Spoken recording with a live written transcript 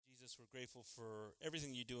Jesus, we're grateful for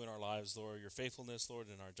everything you do in our lives, Lord, your faithfulness, Lord,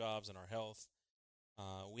 in our jobs and our health.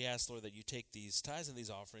 We ask, Lord, that you take these tithes and these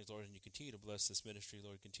offerings, Lord, and you continue to bless this ministry,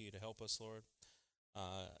 Lord. Continue to help us, Lord.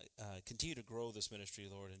 Continue to grow this ministry,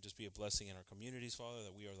 Lord, and just be a blessing in our communities, Father,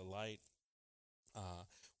 that we are the light.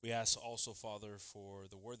 We ask also, Father, for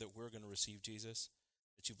the word that we're going to receive, Jesus,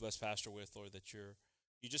 that you bless Pastor with, Lord, that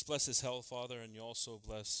you just bless his health, Father, and you also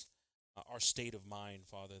bless our state of mind,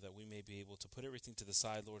 Father, that we may be able to put everything to the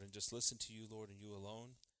side, Lord, and just listen to you, Lord, and you alone.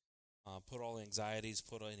 Put all anxieties,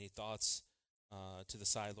 put any thoughts to the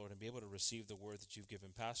side, Lord, and be able to receive the word that you've given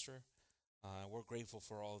Pastor. We're grateful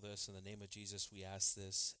for all this. In the name of Jesus, we ask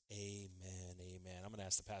this. Amen, amen. I'm going to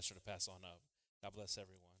ask the pastor to pass on up. God bless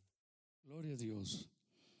everyone. Gloria a Dios.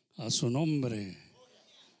 A su nombre.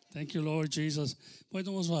 Thank you, Lord Jesus. Pueden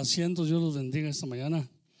tomar sus asientos. Dios los bendiga esta mañana.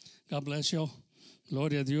 God bless you.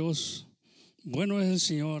 Gloria a Dios. Bueno es el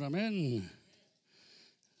Señor. Amén.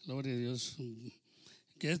 Gloria a Dios.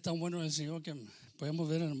 Que es tan bueno el Señor que podemos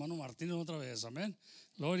ver al hermano Martínez otra vez. Amén.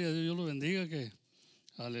 Gloria a Dios. Dios lo bendiga. Que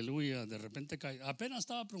aleluya. De repente cae. Apenas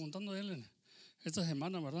estaba preguntando a él esta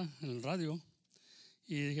semana, ¿verdad? En el radio.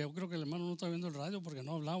 Y dije, yo creo que el hermano no está viendo el radio porque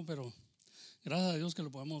no ha hablado, pero gracias a Dios que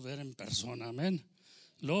lo podemos ver en persona. Amén.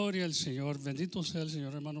 Gloria al Señor. Bendito sea el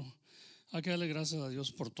Señor, hermano. Hay que darle gracias a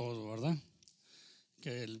Dios por todo, ¿verdad?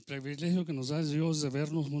 Que el privilegio que nos da Dios de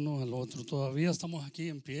vernos uno al otro. Todavía estamos aquí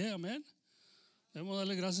en pie, amén. Debemos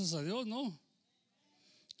darle gracias a Dios, ¿no?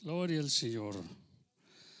 Gloria al Señor.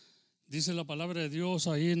 Dice la palabra de Dios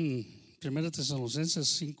ahí en 1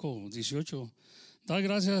 Tesalonicenses 5:18. Da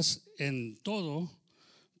gracias en todo,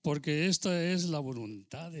 porque esta es la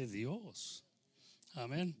voluntad de Dios.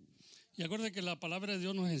 Amén. Y acuérdate que la palabra de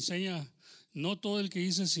Dios nos enseña, no todo el que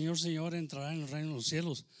dice Señor, Señor entrará en el reino de los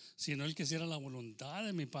cielos, sino el que hiciera la voluntad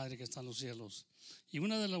de mi Padre que está en los cielos. Y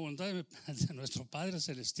una de las voluntades de nuestro Padre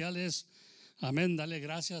Celestial es, amén, dale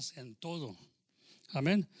gracias en todo.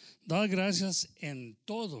 Amén. Da gracias en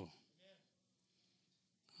todo.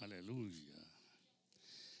 Aleluya.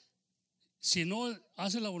 Si no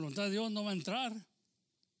hace la voluntad de Dios, no va a entrar.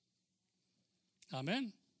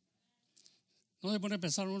 Amén. No se pone a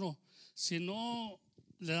pensar uno, si no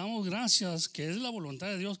le damos gracias, que es la voluntad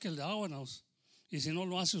de Dios que le dábamos, y si no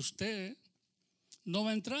lo hace usted, no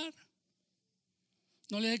va a entrar.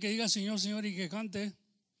 No le deje que diga Señor, Señor y que cante,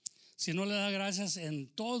 si no le da gracias en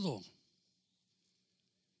todo.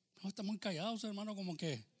 No, está muy callados, hermano, como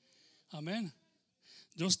que, amén.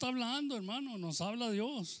 Dios está hablando, hermano, nos habla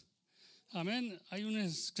Dios. Amén. Hay una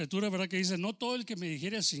escritura, ¿verdad?, que dice, no todo el que me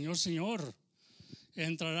dijere Señor, Señor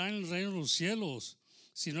entrará en el reino de los cielos,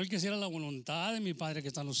 sino el que hiciera la voluntad de mi Padre que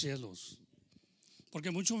está en los cielos.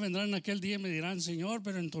 Porque muchos vendrán en aquel día y me dirán, Señor,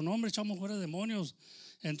 pero en tu nombre echamos fuera demonios,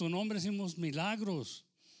 en tu nombre hicimos milagros.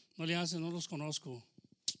 No le hacen, no los conozco.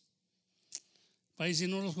 País, si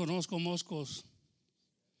no los conozco, moscos.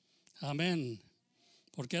 Amén.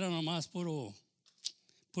 Porque era nomás puro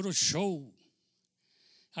show.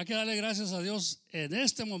 Hay que darle gracias a Dios en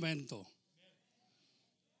este momento.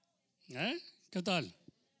 ¿Qué tal?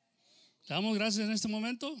 ¿Le damos gracias en este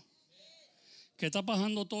momento? ¿Qué está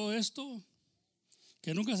pasando todo esto?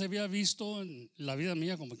 Que nunca se había visto en la vida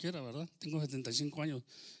mía como quiera, ¿verdad? Tengo 75 años,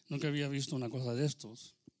 nunca había visto una cosa de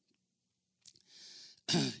estos.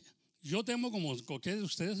 Yo temo como cualquiera de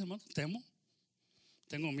ustedes, hermano,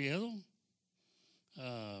 tengo miedo.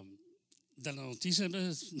 De las noticias,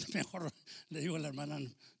 mejor le digo a la hermana,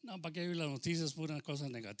 no, ¿para qué oír las noticias? Pura cosa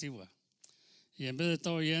negativa. Y en vez de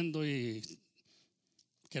estar oyendo y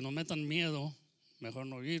que nos metan miedo, mejor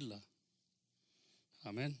no oírla.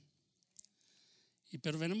 Amén.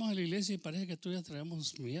 Pero venimos a la iglesia y parece que todavía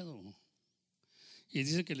traemos miedo. Y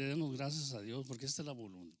dice que le demos gracias a Dios, porque esta es la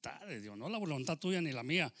voluntad de Dios, no la voluntad tuya ni la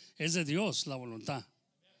mía, es de Dios la voluntad.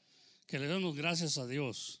 Que le demos gracias a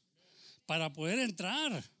Dios para poder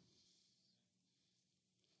entrar.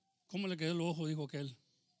 ¿Cómo le quedó el ojo? Dijo aquel.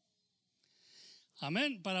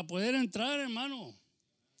 Amén. Para poder entrar, hermano,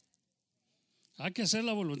 hay que hacer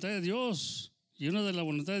la voluntad de Dios. Y una de las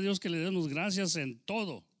voluntades de Dios es que le demos gracias en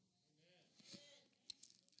todo.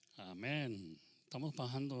 Amén. Estamos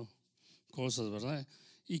bajando cosas, ¿verdad?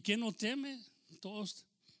 ¿Y quién no teme? Todos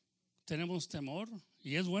tenemos temor.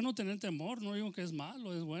 Y es bueno tener temor. No digo que es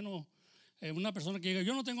malo, es bueno. Una persona que diga,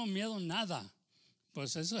 yo no tengo miedo a nada.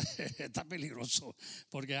 Pues eso está peligroso,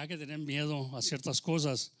 porque hay que tener miedo a ciertas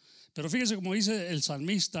cosas. Pero fíjese como dice el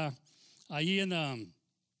salmista ahí en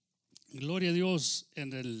Gloria a Dios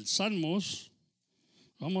en el Salmos.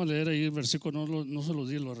 Vamos a leer ahí el versículo, no se lo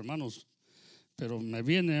di a los hermanos, pero me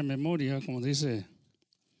viene a memoria como dice,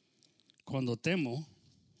 cuando temo,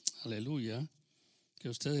 aleluya, que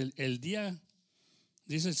usted el día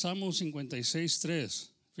Dice el Salmo 56:3.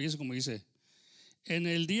 Fíjese cómo dice: en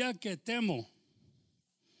el día que temo,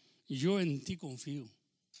 yo en ti confío.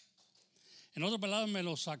 En otras palabras, me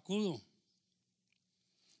lo sacudo,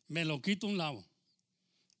 me lo quito a un lado,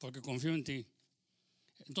 porque confío en ti.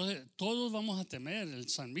 Entonces, todos vamos a temer. El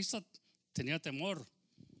salmista tenía temor.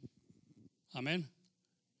 Amén.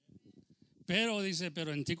 Pero dice,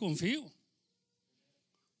 pero en ti confío.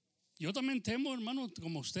 Yo también temo, hermano,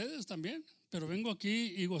 como ustedes también. Pero vengo aquí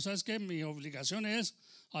y digo, ¿sabes qué? Mi obligación es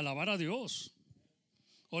alabar a Dios.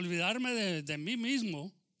 Olvidarme de mí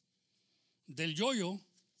mismo, del yo-yo.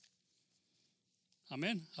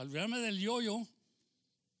 Amén. Olvidarme del yo-yo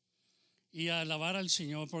y alabar al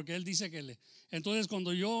Señor, porque Él dice que entonces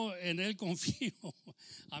cuando yo en Él confío,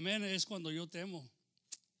 amén, es cuando yo temo.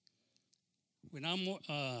 When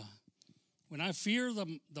I fear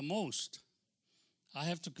the most, I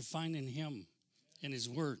have to confide in Him, in His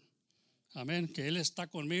Word. Amén, que Él está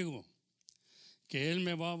conmigo, que Él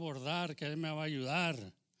me va a abordar, que Él me va a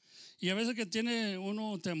ayudar. Y a veces que tiene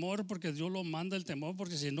uno temor porque Dios lo manda el temor,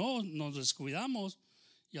 porque si no nos descuidamos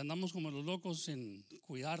y andamos como los locos sin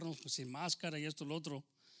cuidarnos, pues, sin máscara y esto y lo otro.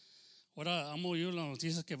 Ahora hemos oído las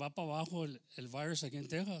noticias que va para abajo el virus aquí en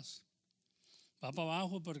Texas. Va para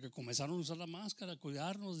abajo porque comenzaron a usar la máscara,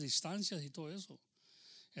 cuidarnos, distancias y todo eso.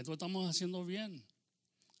 Entonces estamos haciendo bien.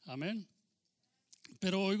 Amén.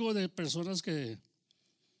 Pero oigo de personas que,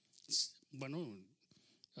 bueno,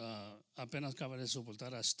 apenas acaba de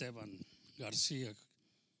sepultar a Esteban García,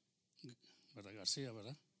 ¿verdad? García,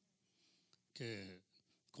 ¿verdad? Que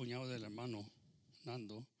cuñado del hermano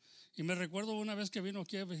Nando. Y me recuerdo una vez que vino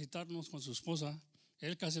aquí a visitarnos con su esposa.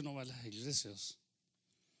 Él casi no va a las iglesias.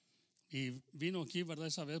 Y vino aquí, ¿verdad?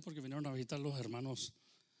 Esa vez porque vinieron a visitar los hermanos,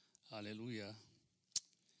 aleluya,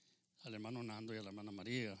 al hermano Nando y a la hermana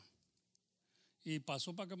María. Y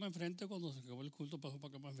pasó para acá más enfrente, cuando se acabó el culto, pasó para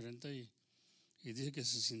acá más enfrente y dice que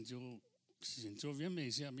se sintió bien. Me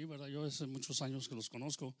decía a mí, ¿verdad? Yo hace muchos años que los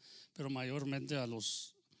conozco, pero mayormente a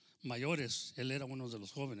los mayores. Él era uno de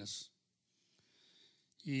los jóvenes.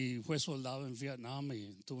 Y fue soldado en Vietnam y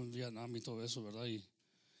estuvo en Vietnam y todo eso, ¿verdad?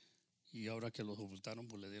 Y ahora que lo sepultaron,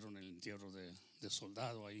 pues le dieron el entierro de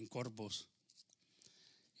soldado ahí en Corpus.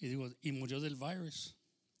 Y digo, y murió del virus.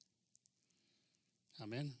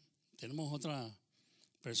 Amén. Tenemos otra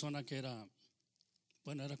persona que era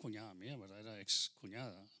cuñada mía, ¿verdad? Era ex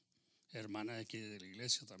cuñada, hermana de aquí de la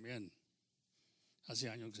iglesia también. Hace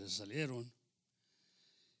años que se salieron.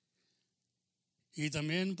 Y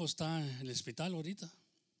también pues está en el hospital ahorita,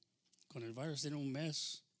 con el virus. Tiene un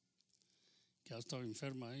mes que ha estado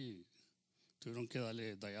enferma y tuvieron que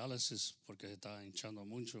darle diálisis porque se estaba hinchando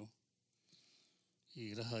mucho. Y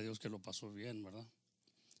gracias a Dios que lo pasó bien, ¿verdad?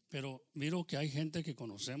 Pero miro que hay gente que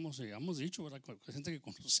conocemos, y hemos dicho, ¿verdad? Hay gente que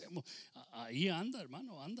conocemos, ahí anda,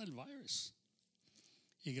 hermano, anda el virus.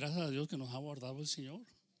 Y gracias a Dios que nos ha guardado el Señor.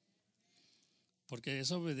 Porque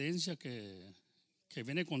esa obediencia que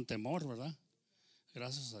viene con temor, ¿verdad?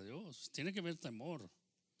 Gracias a Dios. Tiene que haber temor.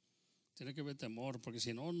 Tiene que haber temor, porque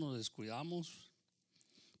si no nos descuidamos.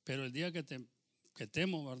 Pero el día que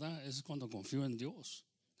temo, ¿verdad? Es cuando confío en Dios.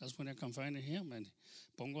 That's when I confide in Him. And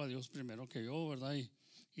pongo a Dios primero que yo, ¿verdad?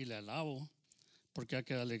 Y le alabo, porque hay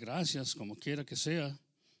que darle gracias, como quiera que sea,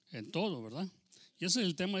 en todo, ¿verdad? Y ese es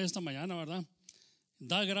el tema de esta mañana, ¿verdad?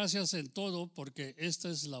 Da gracias en todo, porque esta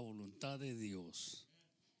es la voluntad de Dios.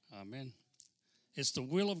 Amén. It's the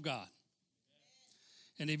will of God.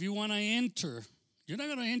 And if you want to enter, you're not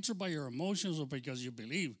going to enter by your emotions or because you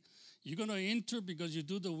believe. You're going to enter because you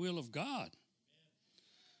do the will of God.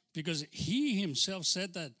 Because He Himself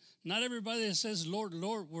said that not everybody that says, Lord,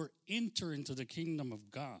 Lord, will enter into the kingdom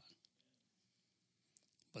of God,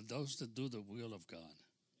 but those that do the will of God.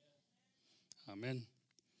 Amén.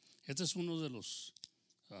 Este es uno de los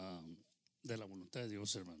de la voluntad de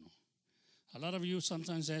Dios, hermano. A lot of you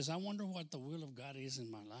sometimes says, I wonder what the will of God is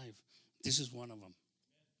in my life. This is one of them.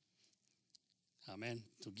 Amen.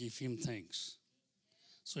 To give Him thanks.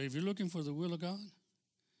 So if you're looking for the will of God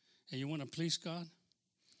and you want to please God,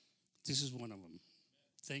 this is one of them.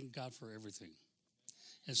 Thank God for everything.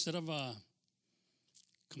 Instead of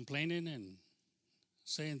complaining and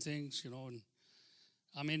saying things, and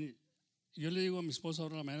I mean, yo le digo a mi esposa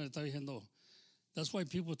ahora la mañana, le estaba diciendo, that's why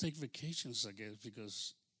people take vacations, I guess,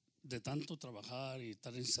 because de tanto trabajar y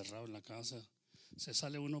estar encerrado en la casa, se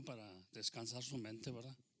sale uno para descansar su mente,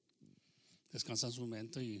 ¿verdad? Descansar su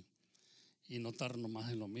mente y no estar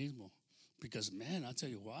nomás en lo mismo. Because, man, I tell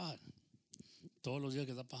you what, todos los días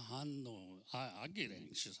que está pasando, I get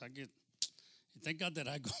anxious. Thank God that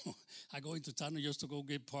I go into town just to go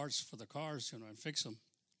get parts for the cars, and fix them.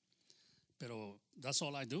 Pero that's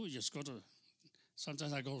all I do. Just go to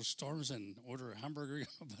sometimes I go to stores and order a hamburger,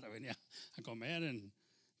 para venir a comer, and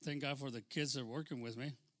thank God for the kids that are working with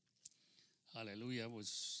me. Hallelujah.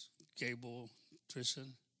 Was Gable,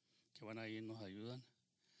 Tristan, que van ahí y nos ayudan.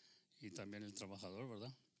 Y también el trabajador,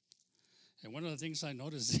 ¿verdad? And one of the things I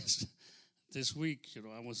noticed is this week,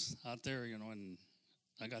 I was out there, and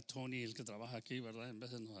I got Tony, el que trabaja aquí, ¿verdad? En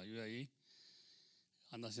veces nos ayuda ahí.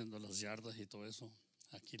 Anda haciendo las yardas y todo eso.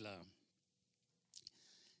 Aquí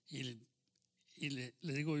y le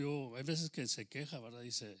digo yo, hay veces que se queja, ¿verdad?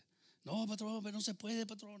 Dice, no, patrón, pero no se puede,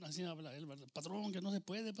 patrón. Así habla él, ¿verdad? Patrón, que no se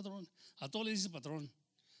puede, patrón. A todos le dice patrón.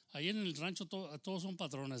 Ahí en el rancho todos son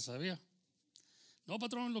patrones, ¿sabía? No,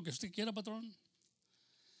 patrón, lo que usted quiera, patrón.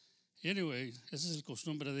 Anyway, esa es el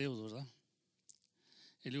costumbre de ellos, ¿verdad?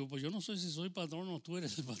 Y le digo, pues yo no sé si soy patrón o tú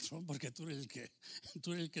eres el patrón, porque tú eres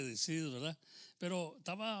el que decides, ¿verdad? Pero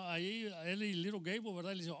estaba ahí él y Little Gable,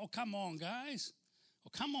 ¿verdad? Y le dice, oh, come on, guys. Oh,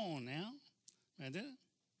 come on now. ¿Me entiendes?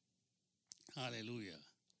 Aleluya.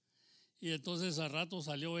 Y entonces al rato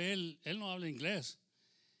salió él no habla inglés.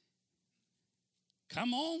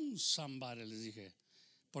 Come on, somebody, les dije.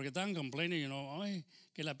 Porque estaban complaining, ay,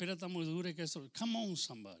 que la piedra está muy dura y que esto. Come on,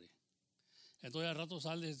 somebody. Entonces al rato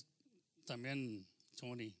sale también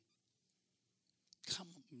Tony.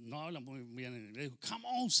 No habla muy bien en inglés. Come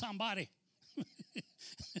on, somebody.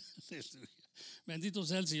 Bendito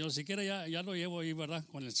sea el Señor. Si quiere ya lo llevo ahí, ¿verdad?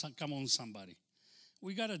 Con el come on, somebody.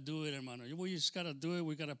 We got to do it, hermano. We just got to do it.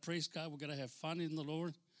 We got to praise God. We got to have fun in the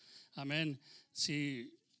Lord. Amén. Si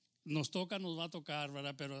nos toca, nos va a tocar,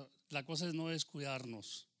 ¿verdad? Pero la cosa no es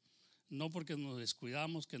cuidarnos. No porque nos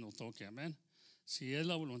descuidamos que nos toque. Amén. Si es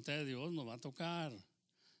la voluntad de Dios, nos va a tocar.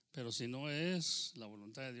 Pero si no es la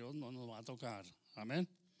voluntad de Dios, no nos va a tocar. Amén.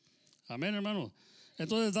 Amén, hermano.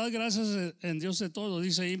 Entonces, dad gracias en Dios de todo.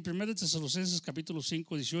 Dice ahí en 1 Tesalonicenses capítulo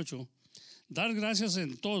 5, 18. Dar gracias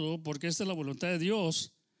en todo, porque esta es la voluntad de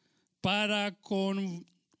Dios para con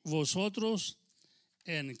vosotros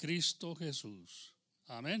en Cristo Jesús.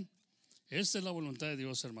 Amén. Esta es la voluntad de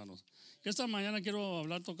Dios, hermanos. Esta mañana quiero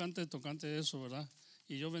hablar tocante de eso, ¿verdad?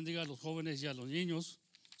 Y yo bendiga a los jóvenes y a los niños,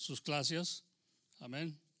 sus clases.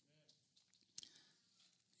 Amén.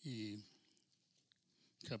 Y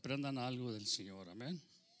que aprendan algo del Señor. Amén.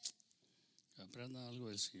 Que aprendan algo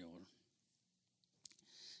del Señor.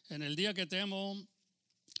 En el día que temo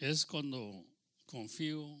es cuando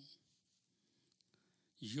confío,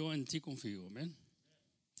 yo en ti confío, amén.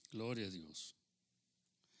 Gloria a Dios.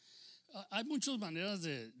 Hay muchas maneras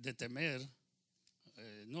de temer,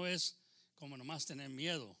 no es como nomás tener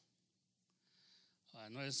miedo,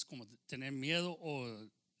 no es como tener miedo o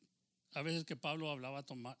a veces que Pablo hablaba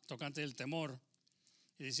tocante del temor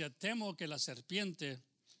y decía, temo que la serpiente,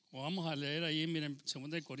 o vamos a leer ahí, miren,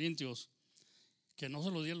 2 Corintios, que no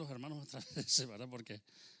se lo di a los hermanos otra vez, ¿verdad? Porque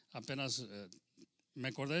apenas me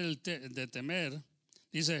acordé de temer.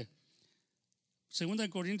 Dice, 2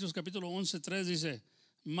 Corintios capítulo 11, 3 dice,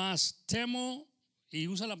 mas temo, y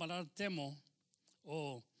usa la palabra temo,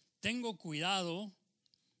 o tengo cuidado,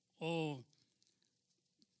 o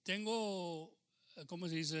tengo, ¿cómo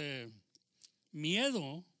se dice?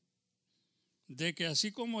 Miedo de que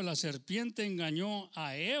así como la serpiente engañó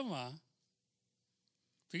a Eva,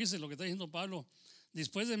 fíjese lo que está diciendo Pablo.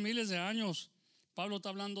 Después de miles de años, Pablo está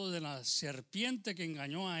hablando de la serpiente que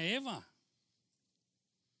engañó a Eva.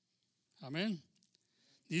 Amén.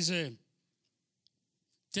 Dice,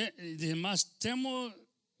 más temo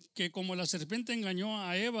que como la serpiente engañó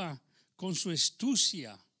a Eva con su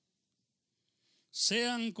astucia,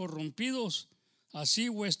 sean corrompidos así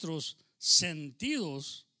vuestros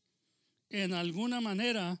sentidos en alguna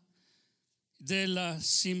manera de la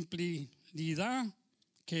simplicidad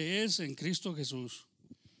que es en Cristo Jesús.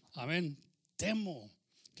 Amén. Temo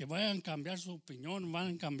que vayan a cambiar su opinión,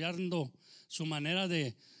 van cambiando su manera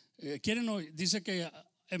de dice que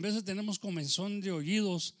en vez de tenemos comezón de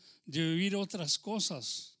oídos de oír otras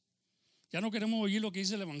cosas. Ya no queremos oír lo que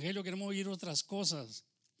dice el Evangelio, queremos oír otras cosas.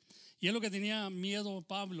 Y es lo que tenía miedo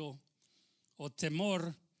Pablo o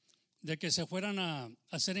temor de que se fueran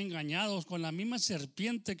a ser engañados con la misma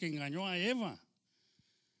serpiente que engañó a Eva.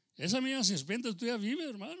 Esa misma serpiente todavía vive,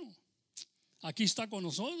 hermano. Aquí está con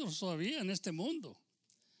nosotros todavía en este mundo.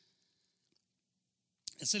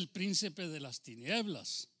 Es el príncipe de las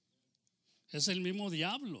tinieblas. Es el mismo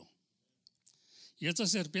diablo. Y esta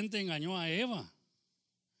serpiente engañó a Eva.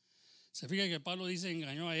 Se fija que Pablo dice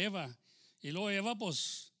engañó a Eva. Y luego Eva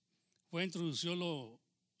pues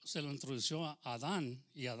se lo introdució a Adán.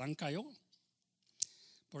 Y Adán cayó.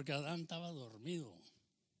 Porque Adán estaba dormido.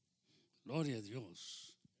 Gloria a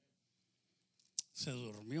Dios. Se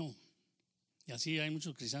durmió. Y así hay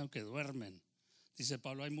muchos cristianos que duermen. Dice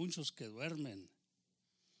Pablo, hay muchos que duermen.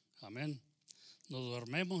 Amén. Nos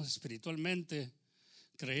dormimos espiritualmente,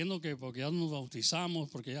 creyendo que porque ya nos bautizamos,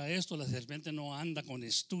 porque ya esto, la serpiente no anda con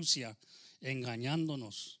astucia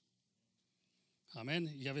engañándonos. Amén.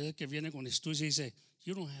 Y a veces que viene con astucia y dice,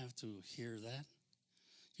 you don't have to hear that.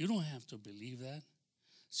 You don't have to believe that.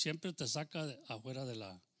 Siempre te saca afuera de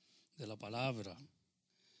la palabra.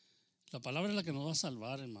 La palabra es la que nos va a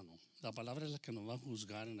salvar, hermano. La palabra es la que nos va a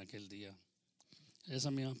juzgar en aquel día. Esa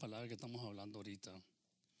misma palabra que estamos hablando ahorita.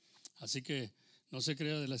 Así que no se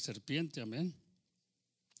crea de la serpiente, amén.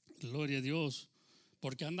 Gloria a Dios.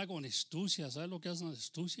 Porque anda con astucia. ¿Sabes lo que es una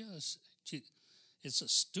astucia? It's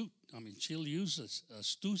astute. I mean, she'll use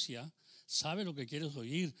astucia. Sabe lo que quieres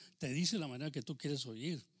oír. Te dice la manera que tú quieres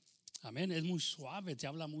oír. Amén. Es muy suave, te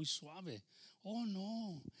habla muy suave. Oh,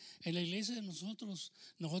 no. En la iglesia de nosotros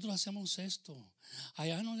hacemos esto.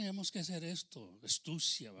 Allá no tenemos que hacer esto.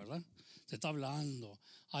 Astucia, ¿verdad? Te está hablando.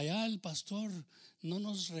 Allá el pastor no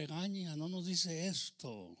nos regaña, no nos dice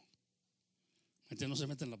esto. Entonces no se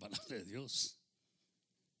mete en la palabra de Dios.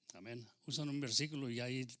 Amén. Usan un versículo y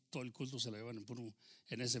ahí todo el culto se lo llevan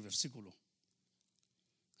en ese versículo.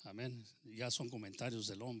 Amén. Ya son comentarios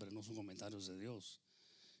del hombre, no son comentarios de Dios.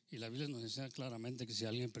 Y la Biblia nos enseña claramente que si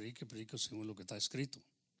alguien predica según lo que está escrito.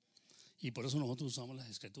 Y por eso nosotros usamos las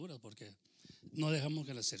escrituras, porque no dejamos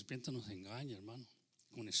que la serpiente nos engañe, hermano,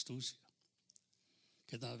 con astucia.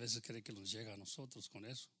 Que tantas veces cree que nos llega a nosotros con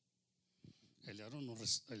eso. El diablo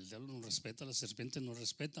no respeta, la serpiente no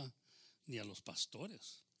respeta ni a los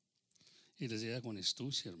pastores. Y les llega con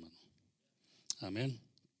astucia, hermano. Amén.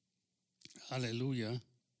 Aleluya.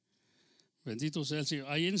 Bendito sea el Señor.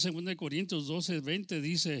 Ahí en 2 Corintios 12:20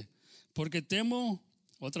 dice, porque temo,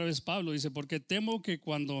 otra vez Pablo dice, porque temo que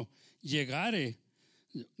cuando llegare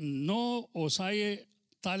no os halle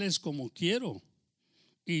tales como quiero,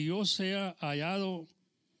 y yo sea hallado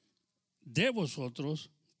de vosotros,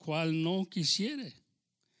 cual no quisiere,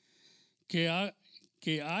 que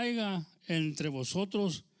haya entre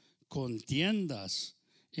vosotros contiendas,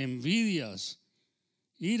 envidias,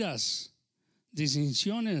 iras,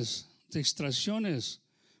 disensiones, distracciones,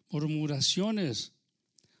 murmuraciones.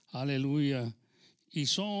 Aleluya. Y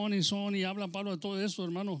habla Pablo de todo eso,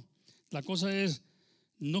 hermano. La cosa es,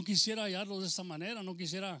 no quisiera hallarlos de esta manera,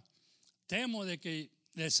 temo de que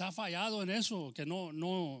les ha fallado en eso, que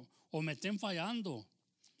no, o me estén fallando,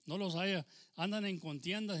 no los haya, andan en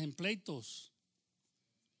contiendas, en pleitos,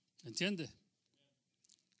 ¿entiendes?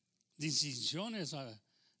 Disensiones,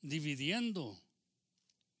 dividiendo.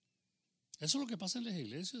 Eso es lo que pasa en las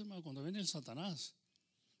iglesias, hermano, cuando viene el Satanás.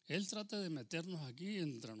 Él trata de meternos aquí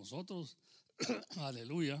entre nosotros.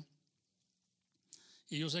 Aleluya.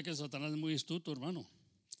 Y yo sé que el Satanás es muy astuto, hermano.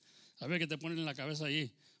 A ver que te ponen en la cabeza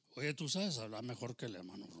ahí. Oye, tú sabes hablar mejor que el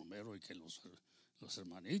hermano Romero y que los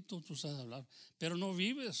hermanitos, tú sabes hablar. Pero no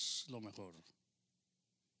vives lo mejor.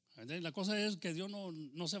 La cosa es que Dios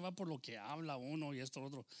no se va por lo que habla uno y esto y lo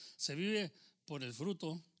otro. Se vive por el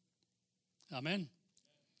fruto. Amén.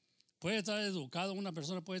 Puede estar educado, una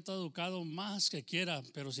persona puede estar educado más que quiera,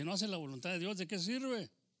 pero si no hace la voluntad de Dios, ¿de qué sirve?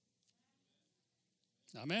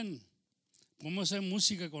 Amén. Podemos hacer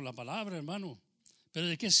música con la palabra, hermano, pero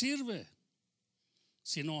 ¿de qué sirve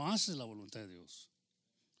si no haces la voluntad de Dios?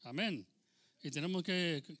 Amén. Y tenemos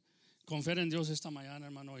que confiar en Dios esta mañana,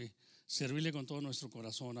 hermano, y servirle con todo nuestro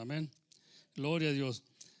corazón. Amén. Gloria a Dios.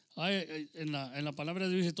 En la palabra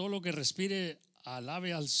de Dios dice, todo lo que respire,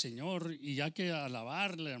 alabe al Señor. Y ya que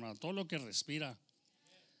alabarle, hermano, todo lo que respira,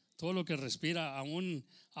 aún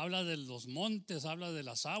habla de los montes, habla de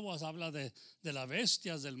las aguas, habla de las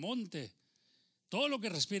bestias del monte. Todo lo que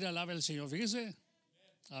respira, alabe al Señor. Fíjese.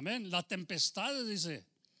 Amén. Las tempestades, dice,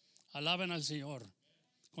 alaben al Señor.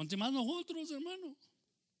 Continuamos nosotros, hermano.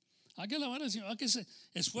 Hay que alabar al Señor. Hay que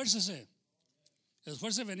esfuércese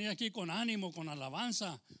venir aquí con ánimo, con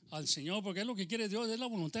alabanza al Señor, porque es lo que quiere Dios, es la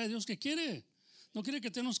voluntad de Dios que quiere. No quiere que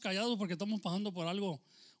estemos callados porque estamos pasando por algo.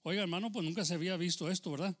 Oiga, hermano, pues nunca se había visto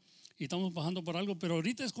esto, ¿verdad? Y estamos pasando por algo, pero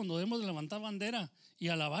ahorita es cuando debemos de levantar bandera y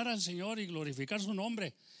alabar al Señor y glorificar su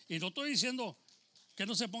nombre. Y no estoy diciendo que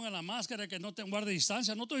no se ponga la máscara, que no te guarde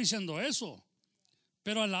distancia, no estoy diciendo eso.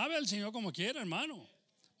 Pero alabe al Señor como quiera, hermano.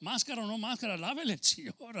 Máscara o no máscara, alábele al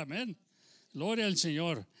Señor, amén. Gloria al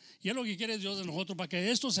Señor. Y es lo que quiere Dios de nosotros, para que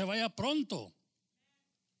esto se vaya pronto.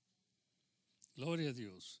 Gloria a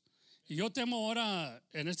Dios. Y yo temo ahora,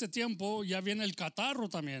 en este tiempo, ya viene el catarro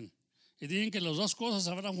también. Y dicen que las dos cosas se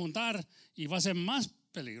van a juntar y va a ser más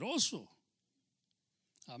peligroso.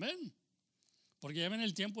 Amén. Porque ya viene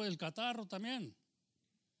el tiempo del catarro también.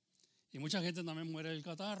 Y mucha gente también muere del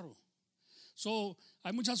catarro. So,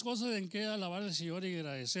 hay muchas cosas en que alabar al Señor y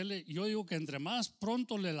agradecerle. Yo digo que entre más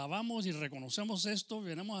pronto le alabamos y reconocemos esto,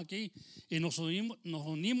 venimos aquí y nos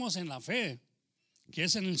unimos en la fe, que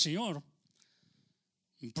es en el Señor,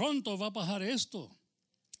 pronto va a pasar esto.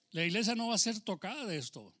 La iglesia no va a ser tocada de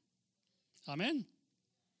esto. Amén.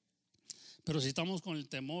 Pero si estamos con el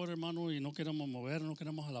temor, hermano, y no queremos mover, no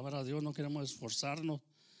queremos alabar a Dios, no queremos esforzarnos,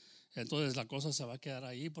 entonces la cosa se va a quedar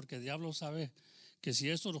ahí, porque el diablo sabe que si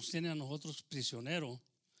esto nos tiene a nosotros prisioneros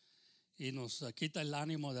y nos quita el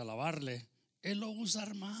ánimo de alabarle, él lo va a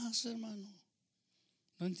usar más, hermano.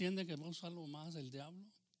 ¿No entiende que va a usarlo más el diablo?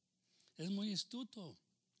 Es muy astuto.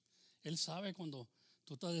 Él sabe cuando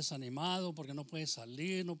tú estás desanimado porque no puedes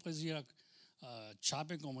salir, no puedes ir a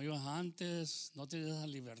shopping como ibas antes, no tienes esa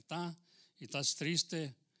libertad y estás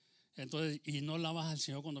triste. Entonces, y no alabas al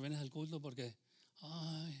Señor cuando vienes al culto porque,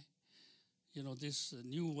 ay, you know, this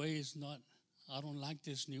new way is not, I don't like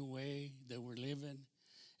this new way that we're living.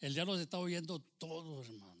 El diablo se está oyendo todo,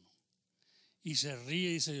 hermano. Y se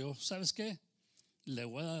ríe y dice yo, ¿sabes qué? Le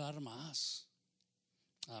voy a dar más.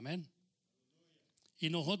 Amén. Y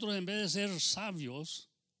nosotros, en vez de ser sabios,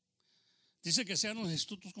 dice que seamos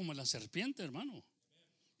astutos como la serpiente, hermano,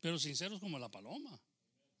 pero sinceros como la paloma.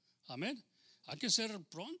 Amén. Hay que ser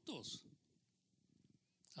prontos.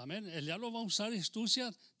 Amén. El diablo va a usar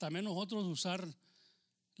astucia, también nosotros usar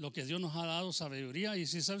lo que Dios nos ha dado, sabiduría. Y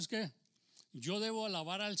si sabes qué, yo debo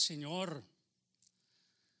alabar al Señor.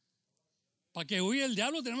 Para que huya el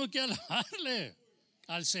diablo tenemos que alabarle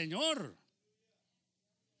al Señor.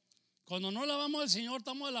 Cuando no alabamos al Señor,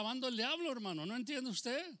 estamos alabando al diablo, hermano. ¿No entiende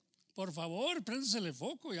usted? Por favor, préndesele el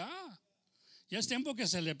foco ya. Ya es tiempo que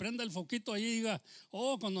se le prenda el foquito ahí y diga,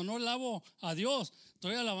 oh, cuando no alabo a Dios,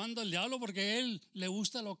 estoy alabando al diablo porque a él le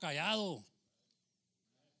gusta lo callado.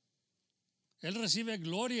 Él recibe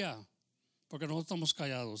gloria porque nosotros estamos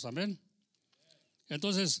callados. Amén.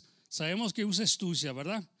 Entonces, sabemos que usa astucia,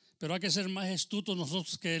 ¿verdad? Pero hay que ser más astutos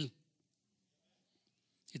nosotros que él.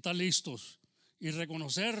 Y estar listos. Y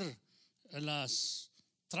reconocer las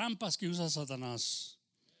trampas que usa Satanás.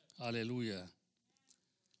 Aleluya.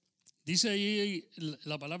 Dice ahí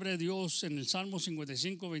la palabra de Dios en el Salmo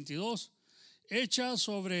 55, 22. Echa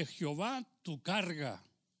sobre Jehová tu carga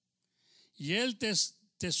y él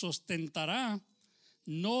te sustentará,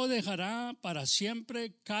 no dejará para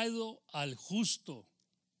siempre caído al justo.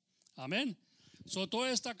 Amén. So,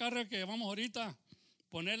 toda esta carga que llevamos ahorita,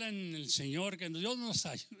 ponerla en el Señor, que Dios nos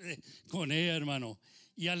ayude con ella, hermano.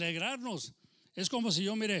 Y alegrarnos. Es como si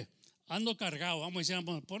yo, mire, ando cargado. Vamos a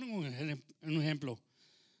decir, ponen un ejemplo.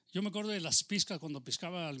 Yo me acuerdo de las piscas cuando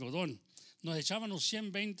piscaba algodón. Nos echábamos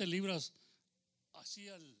 120 libras así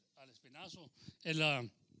al espinazo,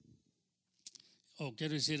 o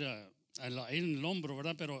quiero decir, ahí en el hombro,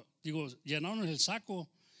 ¿verdad? Pero digo, llenábamos el saco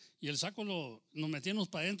y el saco nos metíamos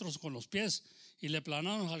para adentro con los pies y le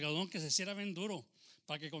planábamos el algodón que se hiciera bien duro,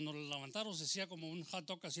 para que cuando lo levantaron se hacía como un hot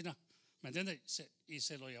dog así, ¿me entiendes? Y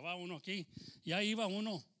se lo llevaba uno aquí, y ahí iba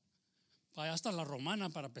uno para allá hasta la Romana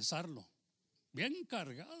para pesarlo. Bien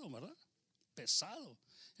cargado, ¿verdad? Pesado,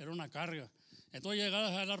 era una carga. Entonces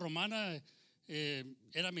llegaba a la Romana,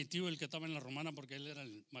 era mi tío el que estaba en la Romana porque él era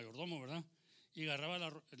el mayordomo, ¿verdad? Y le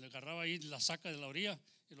agarraba ahí la saca de la orilla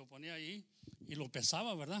y lo ponía ahí y lo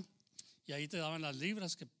pesaba, ¿verdad? Y ahí te daban las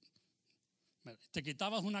libras que te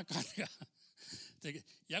quitabas una carga.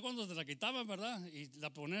 Ya cuando te la quitabas, ¿verdad? Y la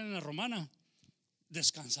ponían en la Romana,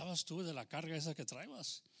 descansabas tú de la carga esa que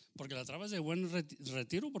traebas. Porque la traebas de buen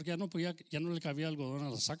retiro, porque ya no le cabía algodón a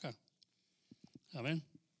la saca. Amén.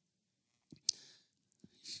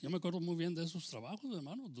 Yo me acuerdo muy bien de esos trabajos,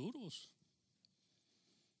 hermanos, duros.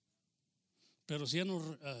 Pero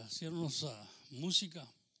hacíamos música.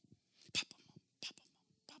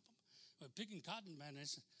 Picking cotton, man,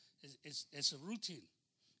 it's a routine.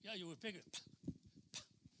 Yeah, you would pick it.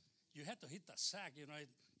 You have to hit the sack, you know.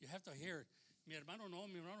 You have to hear it. Mi hermano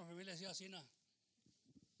familia hacía así,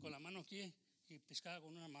 con la mano aquí y piscaba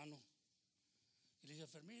con una mano. Y le dije,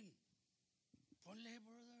 Fermín, ponle,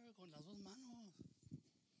 brother, con las dos manos.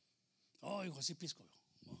 Oh, hijo, así pisco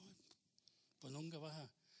yo. Oh, pues nunca baja.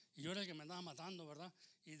 Y yo era el que me andaba matando, ¿verdad?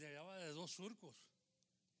 Y llevaba de 2 surcos.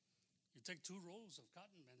 You take 2 rolls of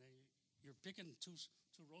cotton, man, and you're picking two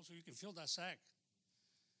rolls so you can fill that sack.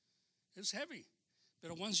 It's heavy.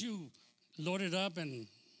 But once you load it up and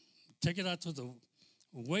take it out to the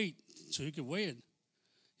weight so you can weigh it,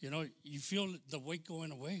 you know, you feel the weight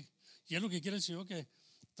going away. Y es lo que quiere el Señor, que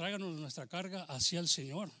tráiganos nuestra carga hacia el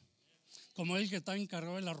Señor. Como Él que está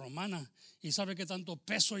encargado de la Romana y sabe qué tanto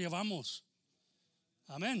peso llevamos.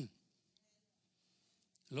 Amén.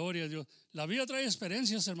 Gloria a Dios. La vida trae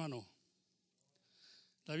experiencias, hermano.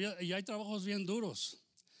 Y hay trabajos bien duros.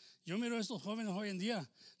 Yo miro a estos jóvenes hoy en día,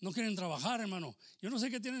 no quieren trabajar, hermano. Yo no sé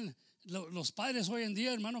qué tienen los padres hoy en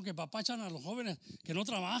día, hermano, que papachan a los jóvenes que no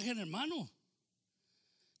trabajen, hermano.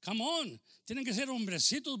 Come on, tienen que ser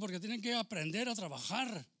hombrecitos porque tienen que aprender a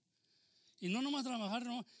trabajar. Y no nomás trabajar,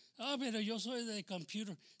 no. Pero yo soy de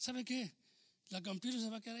computer. ¿Sabe qué? La computer se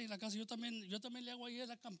va a quedar ahí en la casa. Yo también le hago ahí a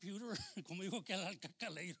la computer, como digo que al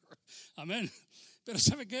calculator. Amén. Pero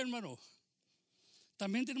 ¿sabe qué, hermano?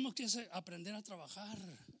 También tenemos que aprender a trabajar.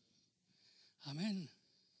 Amén.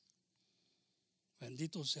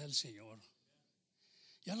 Bendito sea el Señor.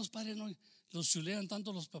 Ya los padres no los chulean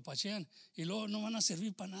tanto, los papachean y luego no van a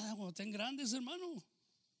servir para nada cuando estén grandes, hermano.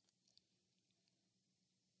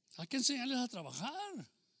 Hay que enseñarles a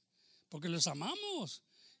trabajar porque los amamos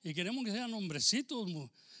y queremos que sean hombrecitos,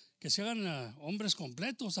 que se hagan hombres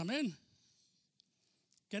completos. Amén.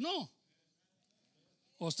 ¿Que no?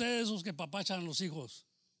 Ustedes esos que papachan a los hijos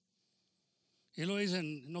y luego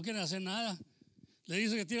dicen, no quieren hacer nada. Le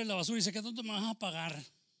dice que tire la basura y dice, ¿qué tanto me vas a pagar?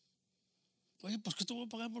 Oye, pues ¿qué te voy a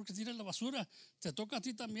pagar porque tires la basura? Te toca a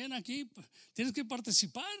ti también aquí. Tienes que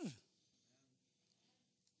participar.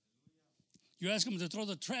 You ask them to throw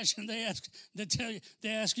the trash and they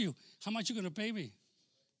ask you, how much you going to pay me?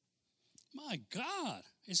 My God,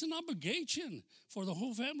 it's an obligation for the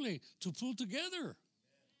whole family to pull together.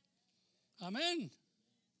 Amén.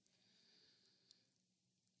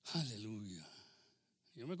 Aleluya.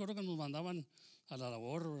 Yo me acuerdo que nos mandaban a la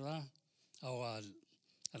labor, ¿verdad? O a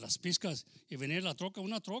las pizcas y venía la troca,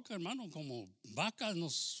 una troca, hermano, como vacas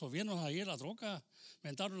nos subíamos ahí en la troca,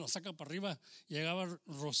 aventaron la saca para arriba, llegaba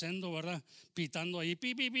Rosendo, ¿verdad? Pitando ahí,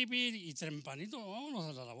 pi, pi, pi, pi, y tempranito, vámonos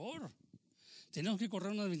a la labor. Teníamos que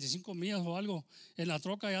correr unas 25 millas o algo en la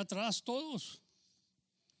troca allá atrás, todos.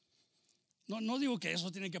 No digo que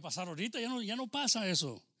eso tiene que pasar ahorita, ya no pasa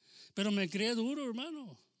eso, pero me crié duro,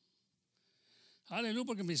 hermano. Aleluya,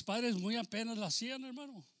 porque mis padres muy apenas la hacían,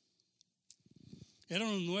 hermano.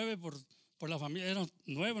 Éramos 9 por la familia, eran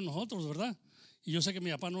 9 nosotros, ¿verdad? Y yo sé que mi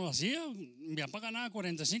papá no lo hacía. Mi papá ganaba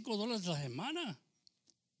 $45 la semana.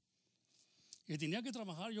 Y tenía que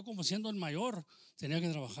trabajar, yo como siendo el mayor, tenía que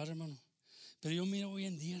trabajar, hermano. Pero yo miro hoy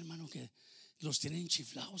en día, hermano, que los tienen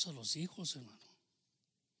chiflados a los hijos, hermano.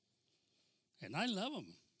 And I love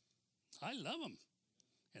them. I love them.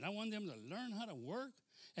 And I want them to learn how to work.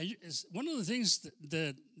 And it's one of the things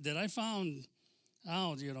that I found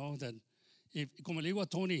out, you know, that como le digo a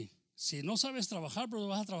Tony, si no sabes trabajar, pero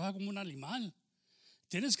vas a trabajar como un animal.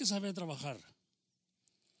 Tienes que saber trabajar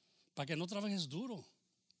para que no trabajes duro.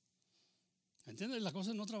 ¿Entiendes? La cosa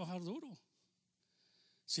es no trabajar duro.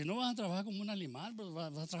 Si no vas a trabajar como un animal, pues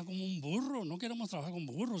vas a trabajar como un burro. No queremos trabajar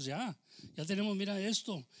como burros ya. Ya tenemos, mira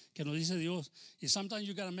esto que nos dice Dios. Y sometimes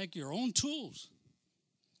you got to make your own tools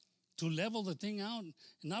to level the thing out.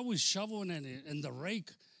 Not with shovel and the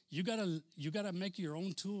rake. You gotta make your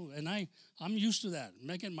own tool. And I'm used to that,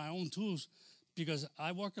 making my own tools, because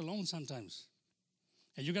I work alone sometimes.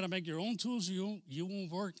 And you gotta make your own tools. You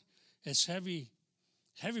won't work as heavy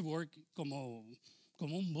work como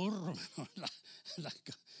un burro,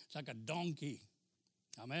 like a donkey.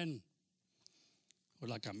 Amen. O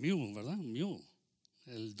like a mule, ¿verdad? Mule.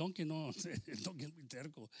 El donkey no, el donkey es muy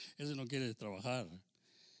terco. Ese no quiere trabajar.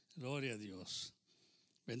 Gloria a Dios.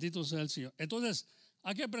 Bendito sea el Señor. Entonces,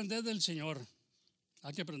 hay que aprender del Señor.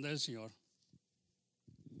 Hay que aprender del Señor.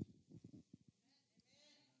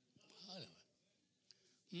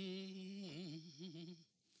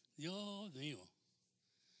 Dios mío.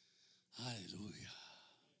 Aleluya.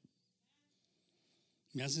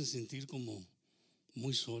 Me hacen sentir como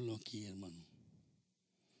muy solo aquí, hermano.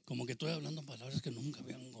 Como que estoy hablando palabras que nunca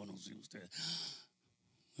habían conocido ustedes.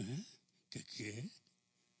 ¿Eh? ¿Qué?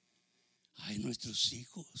 Ay, nuestros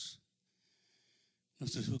hijos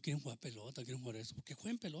quieren jugar pelota, quieren jugar eso. Que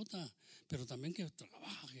jueguen pelota, pero también que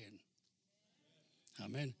trabajen.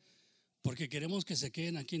 Amén. Porque queremos que se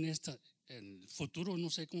queden aquí en el futuro. No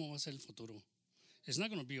sé cómo va a ser el futuro. It's not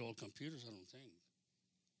going to be all computers, I don't think.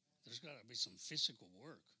 There's got to be some physical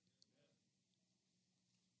work.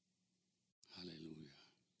 Hallelujah.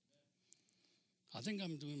 I think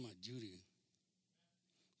I'm doing my duty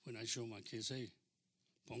when I show my kids, hey,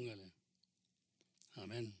 póngale.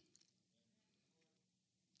 Amén.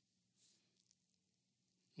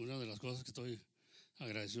 Una de las cosas que estoy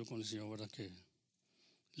agradecido con el Señor, ¿verdad? Que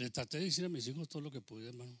le traté de decir a mis hijos todo lo que pude,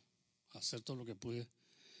 hermano. Hacer todo lo que pude.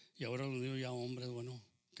 Y ahora los digo ya hombres, bueno,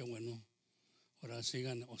 qué bueno. Ahora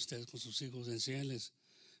sigan ustedes con sus hijos, enséñenles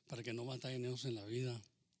para que no batallen ellos en la vida.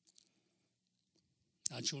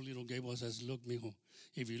 I told little Gabriel, says, look, mijo,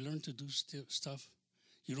 if you learn to do stuff,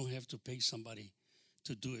 you don't have to pay somebody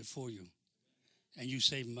to do it for you. and you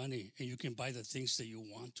save money and you can buy the things that you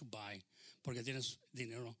want to buy porque tienes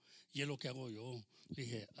dinero. Y es lo que hago yo.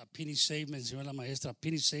 Dije, a penny saved, me enseñó la maestra, a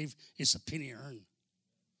penny saved is a penny earned.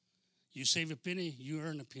 You save a penny, you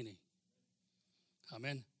earn a penny.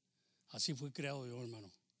 Amén. Así fui creado yo,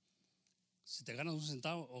 hermano. Si te ganas un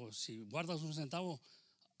centavo o si guardas un centavo,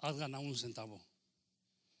 has ganado un centavo.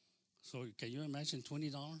 So can you imagine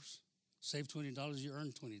 $20? Save $20, you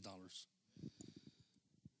earn $20.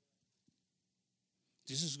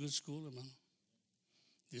 This is good school, hermano.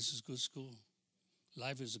 This is good school.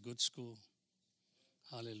 Life is a good school.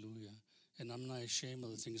 Hallelujah. And I'm not ashamed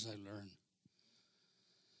of the things I learned.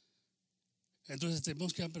 Entonces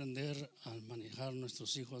tenemos que aprender a manejar a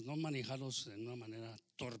nuestros hijos, no manejarlos de una manera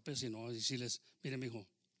torpe, sino decirles, mire, mijo,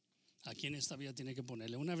 aquí en esta vida tiene que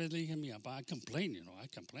ponerle. Una vez le dije a mi papá, I complained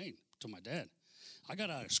to my dad. I got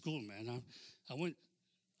out of school, man.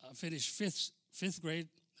 I finished fifth grade,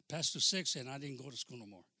 passed to sixth, and I didn't go to school no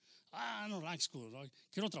more. I don't like school.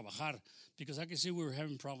 Quiero trabajar, because I could see we were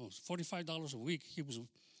having problems. $45 a week,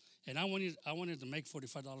 and I wanted to make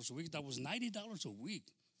 $45 a week. That was $90 a week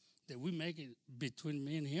that we make it between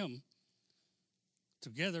me and him.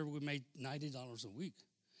 Together, we made $90 a week.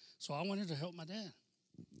 So I wanted to help my dad.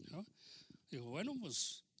 You know? Dijo, bueno,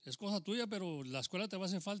 pues es cosa tuya, pero la escuela te va a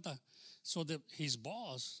hacer falta. So his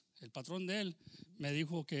boss, el patrón de él, me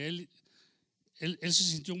dijo que él se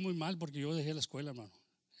sintió muy mal porque yo dejé la escuela, hermano.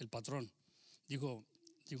 El patrón dijo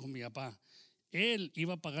mi papá, él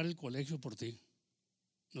iba a pagar el colegio por ti.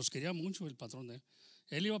 Nos quería mucho el patrón de él.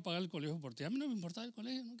 Él iba a pagar el colegio por ti. A mí no me importaba el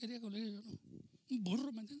colegio, no quería colegio. Yo no. Un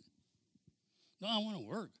burro, ¿me entiendes? No, I want to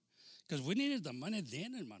work. Because we needed the money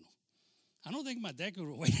then, hermano. I don't think my dad could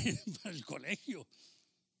wait for el colegio.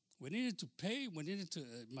 We needed to pay. We needed to,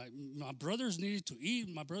 my brothers needed to eat.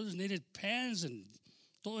 My brothers needed pants and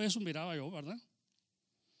todo eso miraba yo, ¿verdad?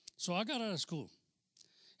 So I got out of school.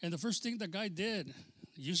 And the first thing the guy did,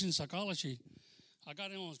 using psychology, I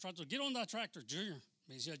got him on the tractor. Get on that tractor, Junior.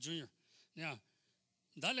 Me decía Junior. Yeah,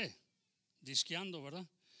 dale, disqueando, ¿verdad?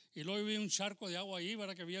 Y luego vi un charco de agua ahí,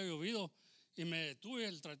 ¿verdad? Que había llovido. Y me detuve,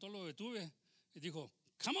 el tractor lo detuve. Y dijo,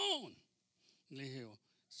 come on. Y le dije,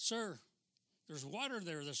 sir, there's water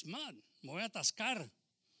there, there's mud. Me voy a atascar.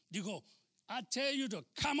 Dijo, I tell you to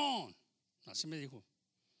come on. Así me dijo.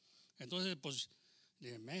 Entonces, pues, le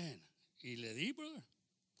dije, man. Y le di, brother.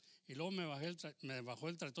 Y luego me bajó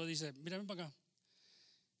el tractor y dice, mira, ven para acá.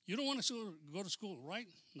 You don't want to go to school, right?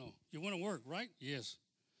 No. You want to work, right? Yes.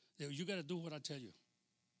 You got to do what I tell you.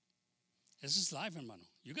 This is life, hermano.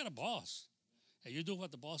 You got a boss. And you do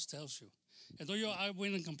what the boss tells you. Entonces I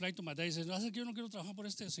went and complained to my dad. Y dice, hace que yo no quiero trabajar por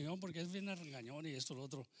este señor porque él viene regañón y esto, lo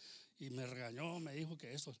otro. Y me regañó, me dijo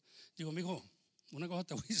que esto. Digo, mijo, una cosa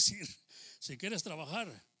te voy a decir. Si quieres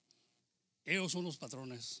trabajar, ellos son los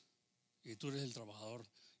patrones. Y tú eres el trabajador.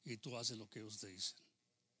 Y tú haces lo que ellos te dicen.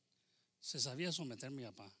 Se sabía someter mi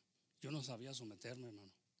papá. Yo no sabía someterme,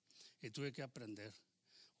 hermano. Y tuve que aprender.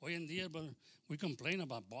 Hoy en día, we complain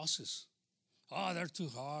about bosses. Oh, they're too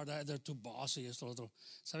hard, they're too bossy, esto, lo otro.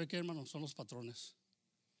 ¿Sabe qué, hermano? Son los patrones.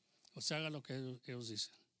 O sea, haga lo que ellos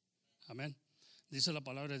dicen. Amén. Dice la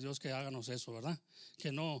palabra de Dios que háganos eso, ¿verdad?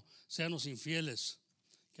 Que no seanos infieles.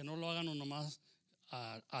 Que no lo hagan nomás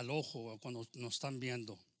al ojo cuando nos están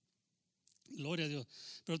viendo. Gloria a Dios.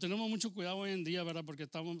 Pero tenemos mucho cuidado hoy en día, ¿verdad? Porque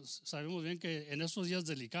sabemos bien que en estos días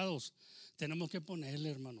delicados tenemos que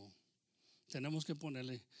ponerle, hermano. Tenemos que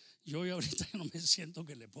ponerle. Yo ahorita no me siento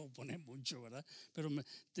que le puedo poner mucho, ¿verdad? Pero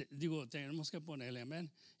tenemos que ponerle,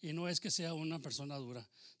 amén. Y no es que sea una persona dura.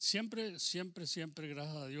 Siempre,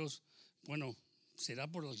 gracias a Dios. Bueno,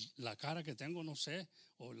 será por la cara que tengo, no sé,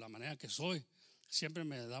 o la manera que soy. Siempre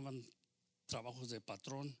me daban trabajos de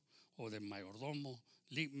patrón o de mayordomo,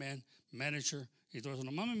 lead man, manager y todo eso.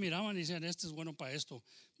 Nomás me miraban y decían, este es bueno para esto.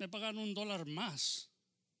 Me pagaron $1 más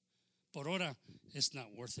por hora. It's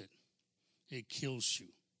not worth it. It kills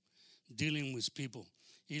you. Dealing with people.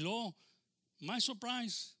 Y luego, my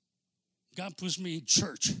surprise, God puts me in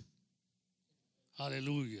church.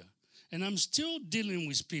 Hallelujah. And I'm still dealing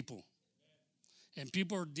with people. And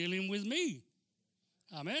people are dealing with me.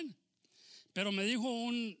 Amen. Pero me dijo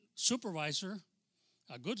un supervisor,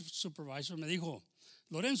 a good supervisor, me dijo,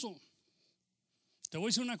 Lorenzo, te voy a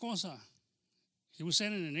decir una cosa. He was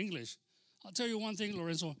saying it in English. I'll tell you one thing,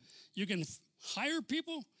 Lorenzo. You can hire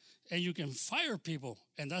people and you can fire people,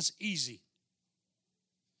 and that's easy.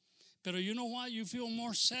 But you know what? You feel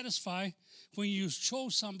more satisfied when you show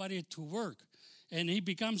somebody to work and he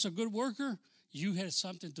becomes a good worker. You had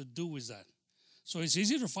something to do with that. So it's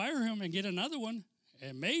easy to fire him and get another one.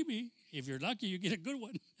 And maybe, if you're lucky, you get a good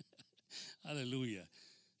one. Hallelujah.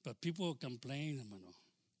 But people complain, hermano.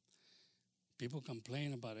 People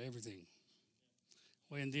complain about everything.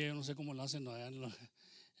 Hoy en día yo no sé cómo lo hacen allá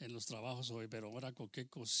en los trabajos hoy, pero ahora cualquier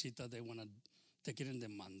cosita te quieren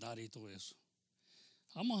demandar y todo eso.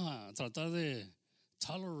 Vamos a tratar de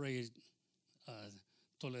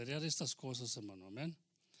tolerar estas cosas, hermano, amén.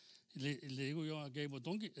 Le digo yo a Gable,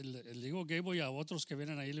 le digo a Gable y a otros que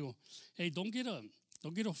vienen ahí, le digo, hey, don't get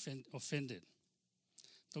offended.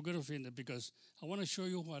 Don't get offended, because I want to show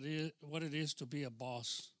you what it is to be a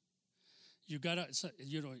boss. You gotta,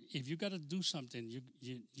 if you gotta do something,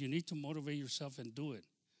 you need to motivate yourself and do it.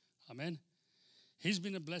 Amen. He's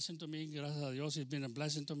been a blessing to me. Gracias a Dios, he's been a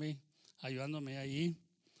blessing to me, ayudándome ahí.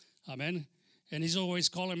 Amen. And he's always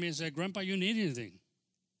calling me and saying, Grandpa, you need anything?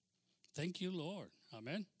 Thank you, Lord.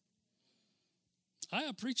 Amen. I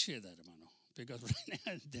appreciate that, hermano, because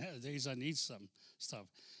right nowadays I need some stuff.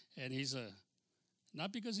 And he's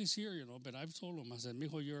not because he's here, but I've told him, I said,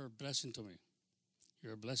 mijo, you're a blessing to me.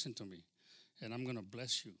 You're a blessing to me. And I'm going to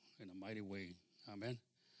bless you in a mighty way. Amen.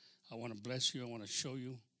 I want to bless you. I want to show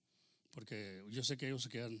you. Porque yo sé que ellos se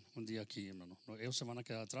quedan un día aquí, hermano. Ellos se van a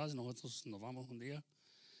quedar atrás y nosotros nos vamos un día.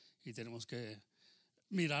 Y tenemos que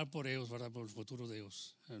mirar por ellos, ¿verdad? Por el futuro de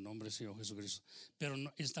ellos. En el nombre del Señor Jesucristo. Pero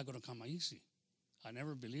no, it's not going to come easy. I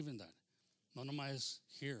never believe in that. No nomás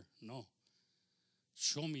here. No.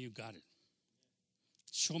 Show me you got it.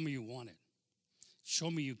 Show me you want it.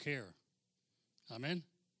 Show me you care. Amén.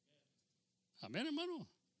 Amén, hermano.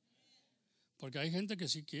 Porque hay gente que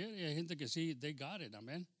sí quiere y hay gente que sí, they got it.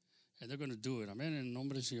 Amén. And they're going to do it. Amén. En el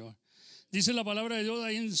nombre del Señor. Dice la palabra de Dios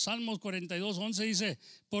ahí en Salmos 42:11, dice,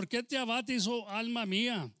 ¿por qué te abates, oh alma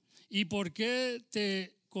mía? ¿Y por qué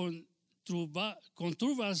te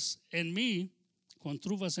conturbas en mí?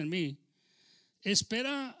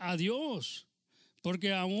 Espera a Dios,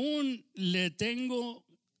 porque aún le tengo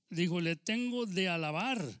de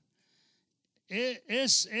alabar.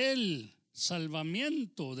 Es el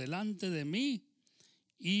salvamiento delante de mí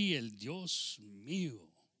y el Dios mío.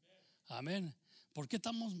 Amén. ¿Por qué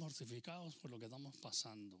estamos mortificados por lo que estamos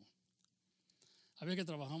pasando? A veces que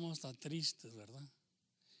trabajamos hasta tristes, ¿verdad?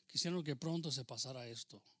 Quisiéramos que pronto se pasara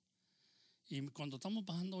esto. Y cuando estamos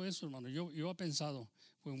pasando eso, hermano, yo he pensado,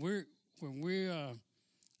 when we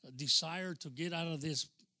desire to get out of this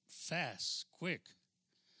fast, quick,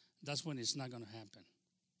 that's when it's not going to happen.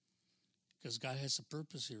 Because God has a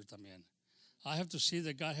purpose here también. I have to see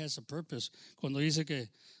that God has a purpose. Cuando dice que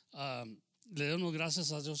le damos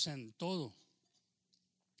gracias a Dios en todo.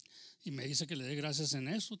 Y me dice que le dé gracias en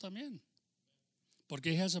eso también.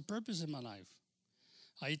 Porque He has a purpose in my life.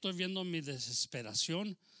 Ahí estoy viendo mi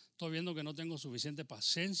desesperación. Estoy viendo que no tengo suficiente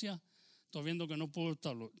paciencia. Estoy viendo que no puedo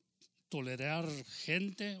tolerar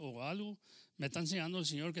gente o algo. Me está enseñando el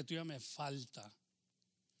Señor que todavía me falta.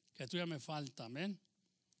 Que todavía me falta. Amén.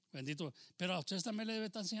 Bendito. Pero a usted también le debe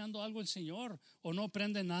estar enseñando algo el Señor. ¿O no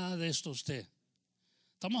aprende nada de esto usted?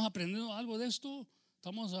 ¿Estamos aprendiendo algo de esto?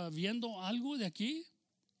 ¿Estamos viendo algo de aquí?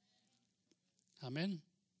 Amén.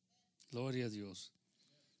 Gloria a Dios.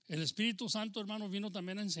 El Espíritu Santo, hermano, vino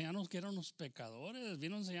también a enseñarnos que éramos pecadores.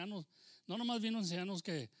 Vino a enseñarnos, no nomás vino a enseñarnos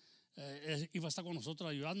que iba a estar con nosotros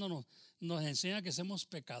ayudándonos. Nos enseña que somos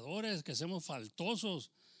pecadores, que somos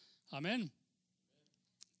faltosos. Amén.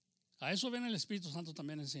 A eso viene el Espíritu Santo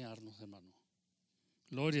también a enseñarnos, hermano.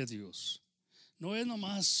 Gloria a Dios. No es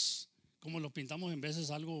nomás como lo pintamos en veces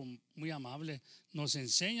algo muy amable. Nos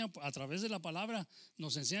enseña a través de la palabra,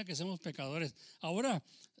 nos enseña que somos pecadores. Ahora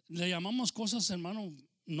le llamamos cosas, hermano,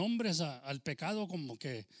 nombres al pecado como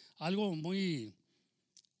que algo muy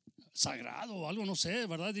sagrado o algo, no sé,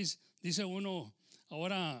 ¿verdad? Dice uno,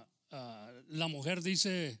 ahora la mujer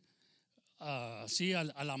dice así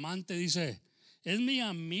al amante, dice, es mi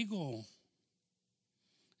amigo,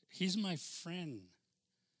 he's my friend.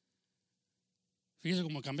 Fíjese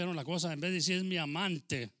cómo cambiaron la cosa. En vez de decir es mi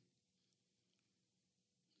amante,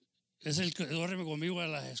 es el que duerme conmigo a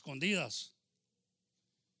las escondidas.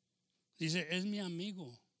 Dice, es mi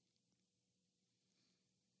amigo.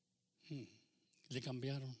 Le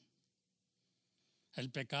cambiaron.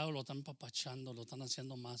 El pecado lo están papachando, lo están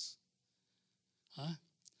haciendo más.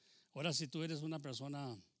 Ahora si tú eres una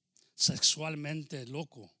persona sexualmente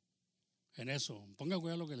loco en eso, ponga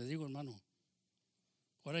cuidado lo que le digo, hermano.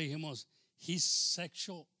 Ahora dijimos, he's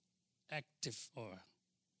sexual active,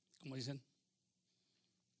 ¿cómo dicen?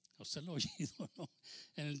 Usted lo ha oído, ¿no?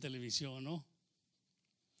 En la televisión, ¿no?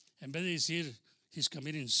 En vez de decir, he's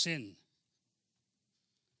committing sin.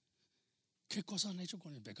 ¿Qué cosas han hecho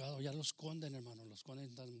con el pecado? Ya lo esconden, hermano, lo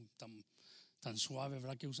esconden tan suave,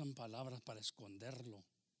 ¿verdad? Que usan palabras para esconderlo.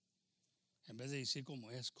 En vez de decir como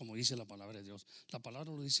es, como dice la palabra de Dios. La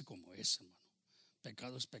palabra lo dice como es, hermano.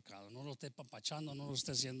 Pecado es pecado. No lo esté papachando, no lo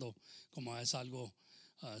esté haciendo como es algo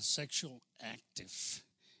sexual active.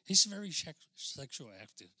 He's very sexual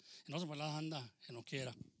active. En otras palabras, anda que no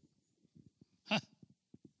quiera. Huh.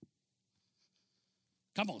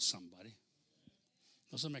 Come on, somebody.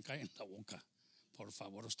 No se me cae en la boca, por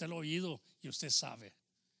favor. Usted lo ha oído y usted sabe.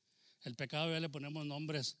 El pecado ya le ponemos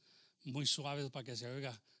nombres muy suaves para que se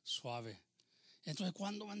oiga suave. Entonces,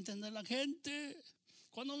 ¿cuándo va a entender la gente?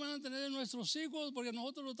 ¿Cuándo van a entender nuestros hijos? Porque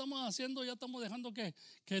nosotros lo estamos haciendo, ya estamos dejando que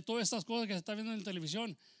todas estas cosas que se están viendo en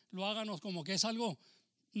televisión lo háganos como que es algo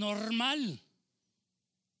normal.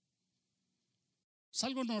 Es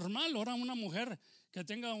algo normal. Ahora una mujer que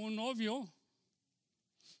tenga un novio,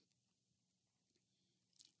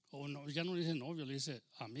 o no, ya no le dice novio, le dice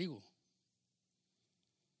amigo.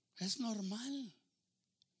 Es normal.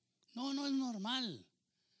 No, no es normal.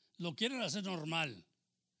 Lo quieren hacer normal.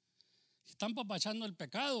 Están papachando el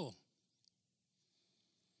pecado.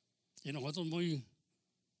 Y nosotros muy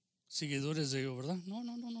seguidores de ellos, ¿verdad?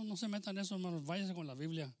 No se metan en eso, hermanos. Váyase con la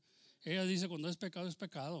Biblia. Ella dice, cuando es pecado, es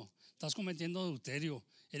pecado. Estás cometiendo adulterio.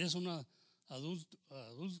 Eres un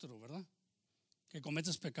adúltero, ¿verdad? Que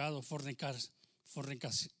cometes pecado, fornicación.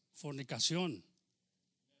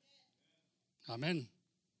 Amén.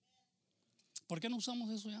 ¿Por qué no usamos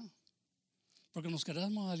eso ya? Porque nos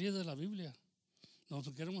queremos salir de la Biblia. Nos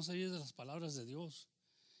queremos salir de las palabras de Dios.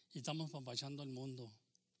 Y estamos papachando el mundo.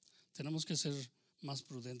 Tenemos que ser más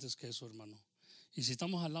prudentes que eso, hermano. Y si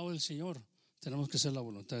estamos al lado del Señor, tenemos que hacer la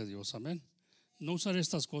voluntad de Dios. Amén. No usar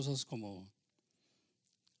estas cosas como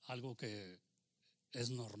algo que es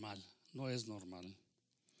normal. No es normal.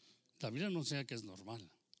 La Biblia no enseña que es normal.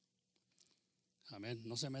 Amén.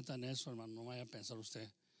 No se meta en eso, hermano. No vaya a pensar usted.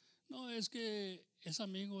 No, es que es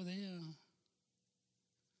amigo de ella.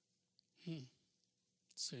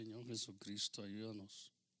 Señor Jesucristo,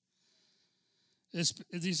 ayúdanos.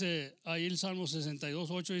 Dice ahí el Salmo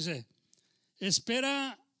 62:8, dice: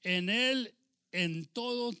 espera en Él en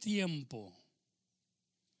todo tiempo.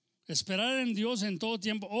 Esperar en Dios en todo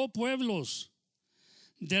tiempo. Oh pueblos,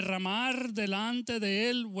 derramar delante de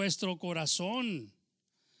Él vuestro corazón.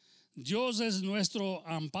 Dios es nuestro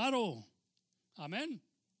amparo. Amén.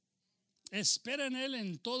 Espera en Él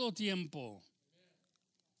en todo tiempo.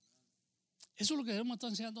 Eso es lo que debemos estar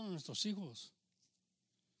enseñando a nuestros hijos.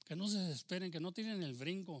 Que no se desesperen, que no tiren el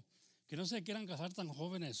brinco, que no se quieran casar tan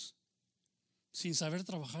jóvenes sin saber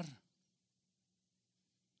trabajar.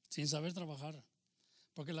 Sin saber trabajar.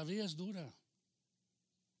 Porque la vida es dura.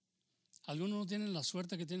 Algunos no tienen la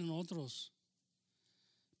suerte que tienen otros.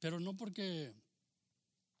 Pero no porque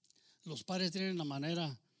los padres tienen la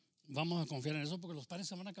manera, vamos a confiar en eso, porque los padres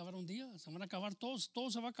se van a acabar un día, se van a acabar todos,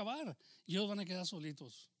 todo se va a acabar y ellos van a quedar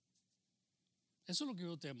solitos. Eso es lo que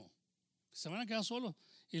yo temo. Se van a quedar solos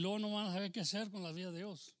y luego no van a saber qué hacer con la vida de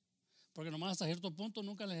Dios. Porque nomás hasta cierto punto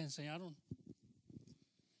nunca les enseñaron.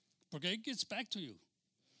 Porque it gets back to you.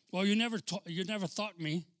 Well, you never taught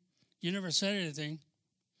me. You never said anything.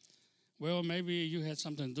 Well, maybe you had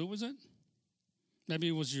something to do with it. Maybe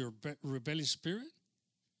it was your rebellious spirit.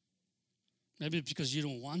 Maybe it's because you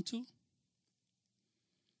don't want to.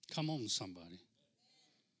 Come on, somebody.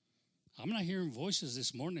 I'm not hearing voices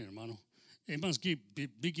this morning, hermano. It must be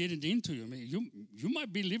getting into you. I mean, you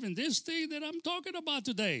might be living this thing that I'm talking about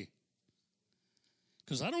today.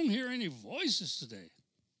 Because I don't hear any voices today.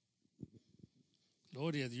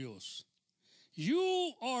 Gloria a Dios.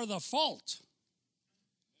 You are the fault.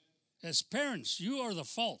 As parents, you are the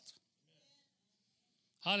fault.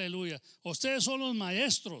 Aleluya. Ustedes son los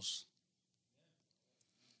maestros.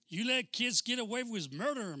 You let kids get away with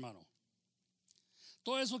murder, hermano.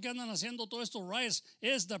 Todo eso que andan haciendo, todo esto riots,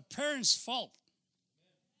 es the parents' fault.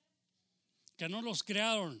 Que no los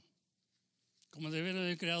crearon como debieron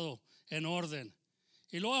haber creado, en orden.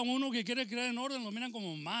 Y luego a uno que quiere crear en orden lo miran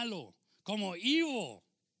como malo, como evil.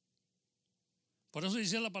 Por eso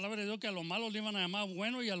dice la palabra de Dios que a lo malo le iban a llamar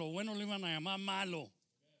bueno y a lo bueno le iban a llamar malo.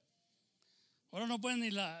 Ahora no pueden ni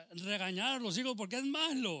regañar a los hijos porque es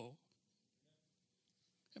malo.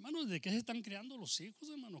 Hermanos, ¿de qué se están creando los hijos,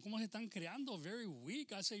 hermano? ¿Cómo se están creando? Very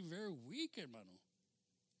weak. I say very weak, hermano.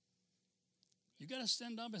 You got to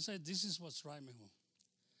stand up and say, this is what's right, mijo.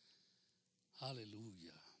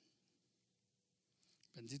 Aleluya.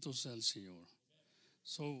 Bendito sea el Señor.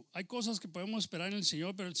 So, hay cosas que podemos esperar en el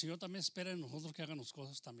Señor, pero el Señor también espera en nosotros que hagan las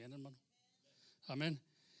cosas también, hermano. Amén.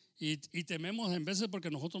 Y tememos en veces porque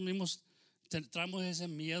nosotros mismos traemos ese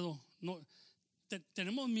miedo. No,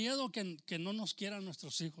 tenemos miedo que no nos quieran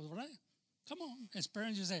nuestros hijos, ¿verdad? Come on, as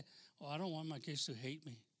parents you say, oh, I don't want my kids to hate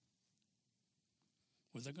me.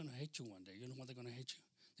 Well, they're going to hate you one day. You know what they're going to hate you?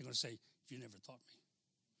 They're going to say, you never taught me.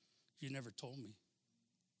 You never told me.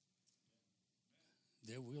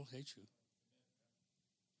 they will hate you.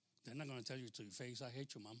 They're not going to tell you to your face, I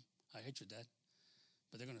hate you, Mom. I hate you, Dad.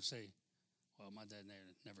 But they're going to say, well, my dad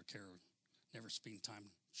never cared, never spent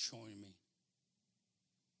time showing me.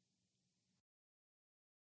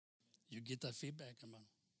 You get that feedback, hermano.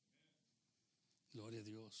 Gloria a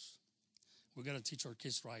Dios. We got to teach our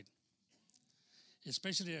kids right.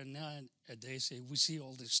 Especially nowadays, we see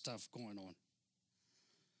all this stuff going on.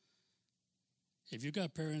 If you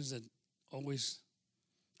got parents that always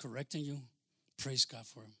correcting you, praise God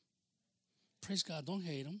for them. Praise God. Don't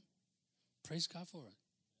hate them. Praise God for it.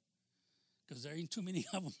 Because there ain't too many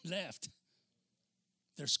of them left.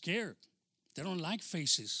 They're scared. They don't like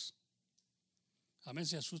faces. A veces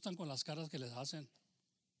se asustan con las caras que les hacen.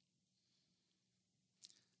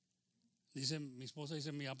 Dice, mi esposa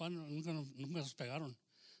dice, mi papá nunca nos pegaron.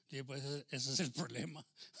 Le dije, pues ese es el problema.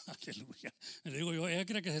 Aleluya. Le digo yo, ella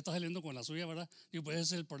cree que se está saliendo con la suya, ¿verdad? Digo, pues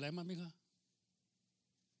ese es el problema, mija.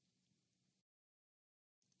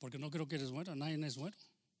 Porque no creo que eres bueno, nadie es bueno.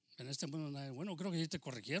 En este mundo nadie es bueno. Creo que sí te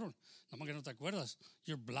corrigieron, nada más que no te acuerdas.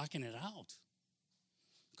 You're blacking it out.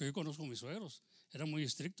 Que yo conozco a mis suegros, eran muy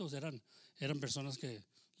estrictos, eran personas que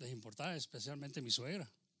les importaba, especialmente mi suegra.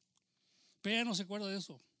 Pero ella no se acuerda de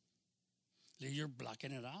eso. Le dije, you're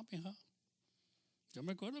blacking it out, mija. Yo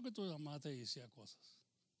me acuerdo que tu mamá te decía cosas.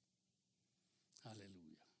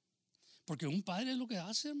 Aleluya. Porque un padre es lo que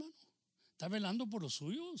hace, hermano. Está velando por los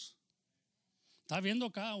suyos. Está viendo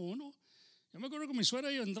a cada uno. Yo me acuerdo que mi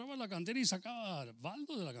suegra entraba a la cantina y sacaba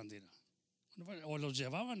baldo de la cantina. O la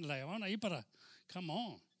llevaban ahí para, come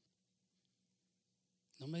on.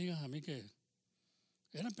 No me digas a mí que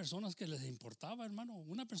eran personas que les importaba, hermano.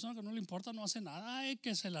 Una persona que no le importa no hace nada. Ay,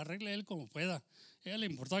 que se la arregle él como pueda. A ella le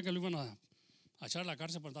importaba que lo iban a echar a la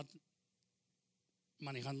cárcel por estar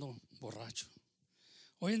manejando borracho.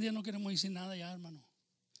 Hoy en día no queremos decir nada ya, hermano.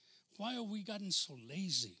 Why are we gotten so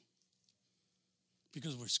lazy?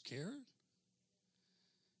 Because we're scared.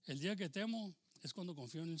 El día que temo es cuando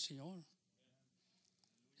confío en el Señor.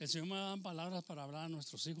 El Señor me da palabras para hablar a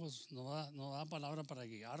nuestros hijos, nos da palabras para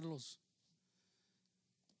guiarlos.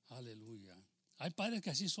 Aleluya. Hay padres que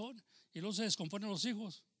así son y luego se descomponen los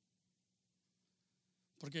hijos.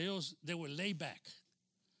 Porque ellos, they were laid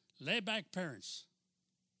back parents.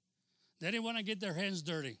 They didn't want to get their hands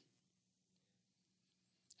dirty.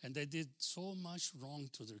 And they did so much wrong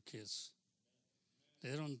to their kids. Le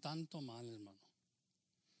dieron tanto mal, hermano.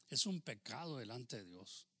 Es un pecado delante de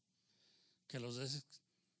Dios que los dejes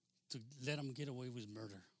to let them get away with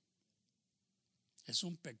murder. Es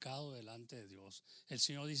un pecado delante de Dios. El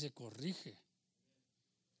Señor dice, corrige,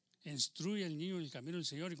 instruye al niño en el camino del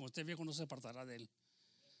Señor y cuando esté viejo no se apartará de él.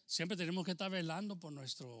 Siempre tenemos que estar velando por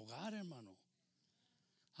nuestro hogar, hermano.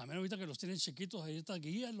 Amén. Ahorita que los tienen chiquitos, ahorita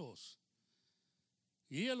guíalos.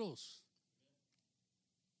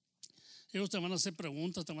 Ellos te van a hacer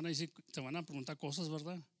preguntas, te van a preguntar cosas,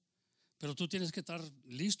 ¿verdad? Pero tú tienes que estar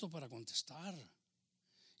listo para contestar.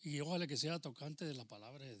 Y ojalá que sea tocante de la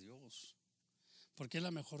palabra de Dios. Porque es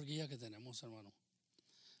la mejor guía que tenemos, hermano.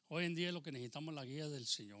 Hoy en día es lo que necesitamos, la guía del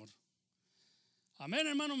Señor. Amén,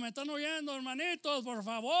 hermano, me están oyendo, hermanitos, por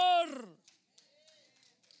favor.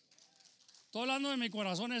 Estoy hablando de mi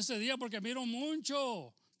corazón este día porque miro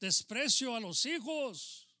mucho desprecio a los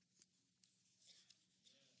hijos.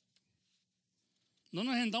 No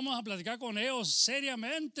nos sentamos a platicar con ellos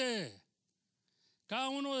seriamente. Cada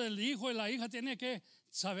uno del hijo y la hija tiene que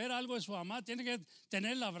saber algo de su mamá, tiene que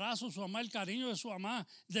tener el abrazo de su mamá, el cariño de su mamá,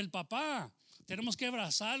 del papá. Tenemos que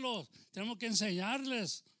abrazarlos, tenemos que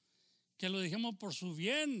enseñarles que lo dijimos por su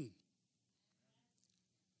bien.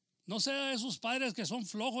 No sea de esos padres que son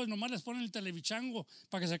flojos y nomás les ponen el televichango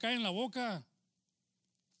para que se caigan la boca.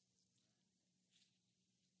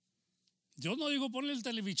 Dios no dijo ponle el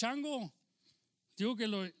televichango, digo que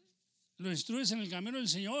lo instruyes en el camino del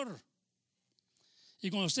Señor. Y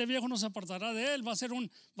cuando esté viejo no se apartará de él. Va a ser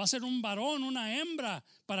un varón, una hembra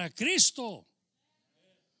para Cristo.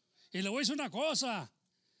 Y le voy a decir una cosa,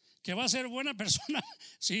 que va a ser buena persona.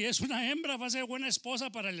 Si es una hembra, va a ser buena esposa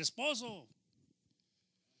para el esposo.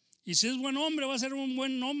 Y si es buen hombre, va a ser un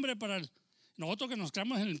buen hombre para nosotros que nos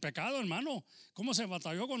creamos en el pecado, hermano. ¿Cómo se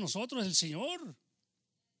batalló con nosotros el Señor?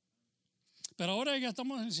 Pero ahora ya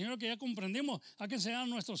estamos en el Señor, que ya comprendimos. Hay que enseñar a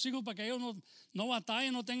nuestros hijos para que ellos no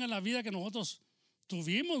batallen, no tengan la vida que nosotros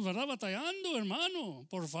tuvimos, ¿verdad? Batallando, hermano,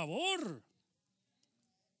 por favor.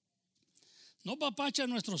 No papacha a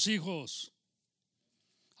nuestros hijos.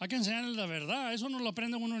 Hay que enseñarles la verdad. Eso no lo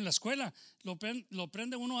aprende uno en la escuela. Lo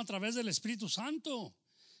aprende uno a través del Espíritu Santo,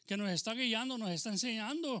 que nos está guiando, nos está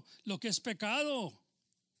enseñando lo que es pecado.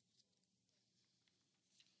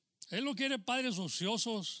 Él no quiere padres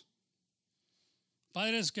ociosos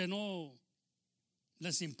Padres que no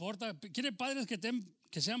les importa. Quiere padres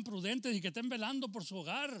que sean prudentes y que estén velando por su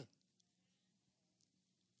hogar.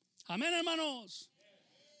 Amén, hermanos.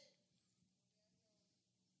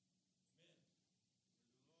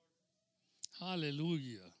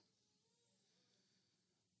 Aleluya.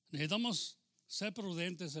 Necesitamos ser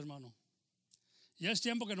prudentes, hermano. Ya es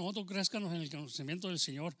tiempo que nosotros crezcamos en el conocimiento del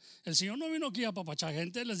Señor. El Señor no vino aquí a apapachar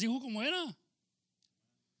gente, les dijo cómo era.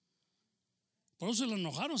 Por eso se le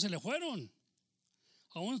enojaron, se le fueron.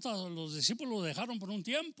 Aún hasta los discípulos lo dejaron por un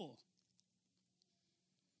tiempo.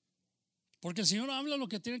 Porque el Señor habla lo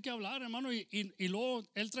que tiene que hablar, hermano, y luego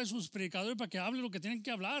Él trae sus predicadores para que hable lo que tienen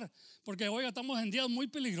que hablar. Porque hoy estamos en días muy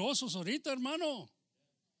peligrosos ahorita, hermano.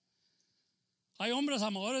 Hay hombres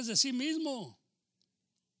amadores de sí mismos.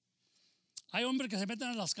 Hay hombres que se meten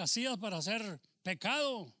en las casillas para hacer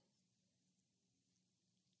pecado.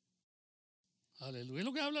 Aleluya. Es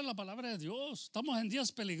lo que habla la palabra de Dios. Estamos en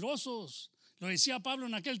días peligrosos. Lo decía Pablo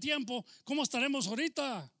en aquel tiempo. ¿Cómo estaremos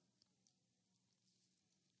ahorita?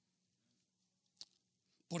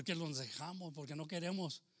 Porque los dejamos, porque no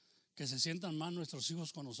queremos que se sientan mal nuestros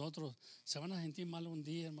hijos con nosotros. Se van a sentir mal un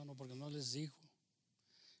día, hermano, porque no les dijo.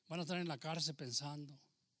 Van a estar en la cárcel pensando: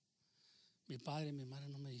 mi padre y mi madre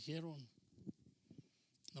no me dijeron,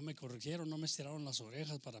 no me corrigieron, no me estiraron las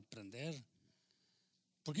orejas para aprender.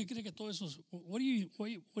 ¿Por qué cree que todo eso? What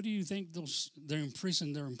do you think they're in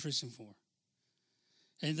prison for?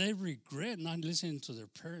 And they regret not listening to their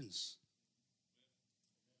parents.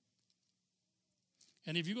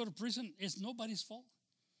 And if you go to prison, it's nobody's fault.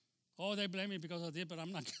 Oh, they blame me because I did, but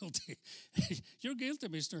I'm not guilty. You're guilty,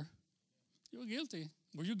 mister. You're guilty.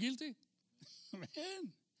 Were you guilty?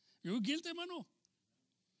 Man, you're guilty, hermano.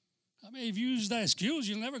 I mean, if you use that excuse,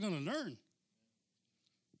 you're never going to learn.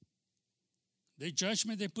 They judged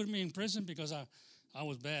me. They put me in prison because I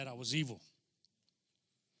was bad. I was evil.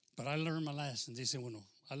 But I learned my lesson. Dice uno,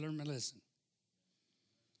 I learned my lesson.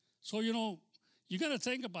 So, you got to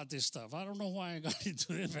think about this stuff. I don't know why I got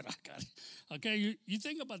into it, but I got it. Okay, you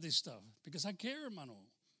think about this stuff because I care, hermano.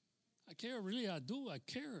 I care, really, I do. I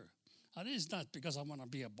care. And it's not because I want to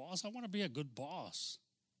be a boss. I want to be a good boss.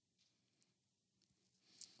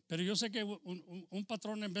 Pero yo sé que un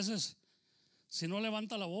patrón en veces, si no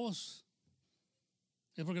levanta la voz,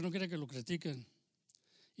 es porque no quiere que lo critiquen.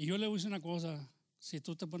 Y yo le voy a decir una cosa: si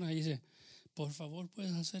tú te pones ahí y dices, por favor,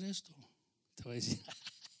 puedes hacer esto, te voy a decir,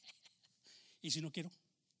 y si no quiero,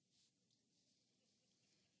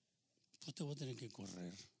 pues te voy a tener que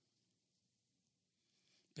correr.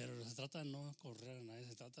 Pero se trata de no correr a nadie,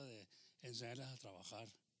 se trata de enseñarles a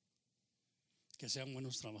trabajar, que sean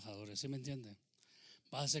buenos trabajadores, ¿sí me entiende?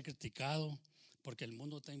 Vas a ser criticado porque el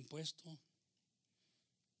mundo está impuesto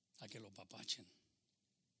a que lo papachen.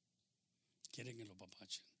 Quieren que lo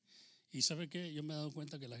papachen. Y ¿sabe qué? Yo me he dado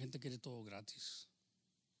cuenta que la gente quiere todo gratis.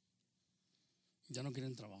 Ya no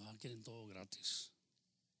quieren trabajar, quieren todo gratis.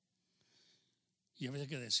 Y a veces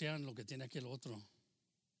que desean lo que tiene aquel otro,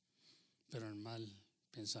 pero en mal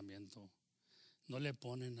pensamiento. No le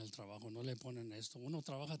ponen al trabajo, no le ponen esto. Uno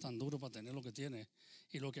trabaja tan duro para tener lo que tiene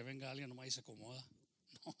y lo que venga alguien nomás y se acomoda.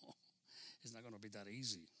 No, it's not going to be that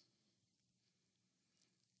easy.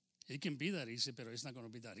 It can be that easy, but it's not going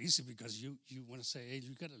to be that easy because you want to say, hey,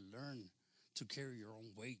 you got to learn to carry your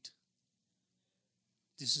own weight.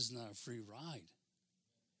 This is not a free ride.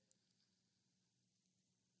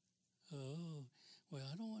 Oh, well,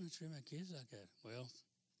 I don't want to treat my kids like that. Well,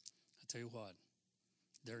 I tell you what,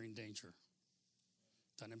 they're in danger.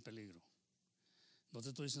 Están en peligro. No te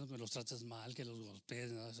estoy diciendo que los trates mal, que los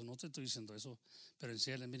golpees, nada de eso. No te estoy diciendo eso. Pero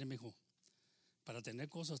enséñale, mire, mijo, para tener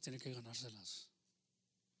cosas tiene que ganárselas.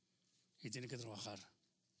 Y tiene que trabajar.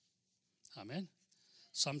 Amen.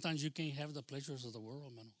 Sometimes you can't have the pleasures of the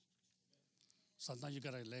world, man. Sometimes you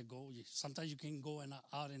got to let go. Sometimes you can't go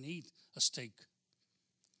out and eat a steak.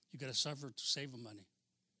 You got to suffer to save the money.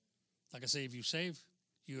 Like I say, if you save,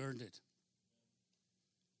 you earned it.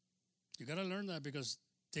 You got to learn that because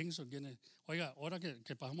things are getting... Oiga, ahora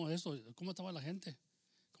que pasamos esto, ¿cómo estaba la gente?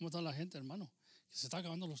 ¿Cómo está la gente, hermano? Se está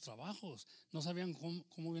acabando los trabajos. No sabían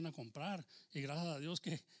cómo iban a comprar. Y gracias a Dios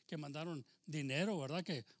que mandaron dinero, ¿verdad?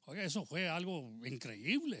 Que, oiga, eso fue algo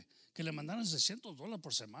increíble. Que le mandaron $600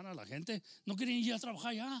 por semana a la gente. No quieren ir a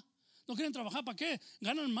trabajar ya. No quieren trabajar, ¿para qué?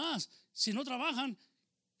 Ganan más. Si no trabajan,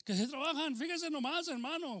 que se trabajan. Fíjese nomás,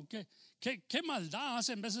 hermano. Qué maldad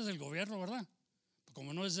hace en veces el gobierno, ¿verdad?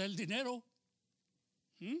 Como no es el dinero.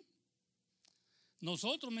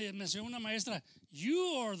 Nosotros, me enseñó una maestra, you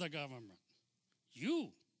are the government.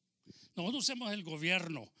 You. Nosotros somos el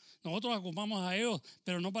gobierno. Nosotros ocupamos a ellos,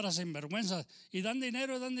 pero no para sinvergüenzas. Y dan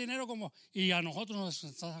dinero como, y a nosotros nos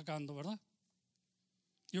está sacando, ¿verdad?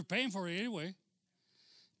 You're paying for it anyway.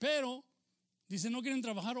 Pero, dicen, no quieren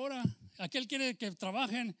trabajar ahora. Aquel quiere que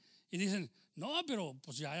trabajen y dicen, no, pero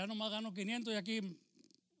pues ya nomás gano 500 y aquí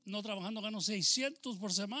no trabajando gano 600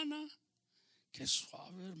 por semana. Qué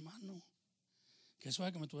suave, hermano. Qué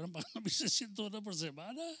suave que me estuvieran pagando $1,600 por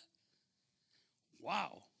semana.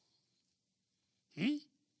 Wow.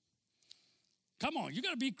 Come on, you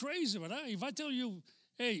got to be crazy, ¿verdad? If I tell you,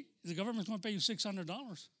 hey, the government's going to pay you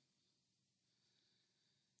 $600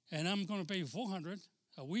 and I'm going to pay you $400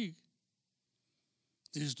 a week,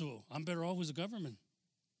 this dude, I'm better off with the government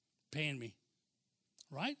paying me,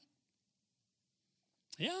 right?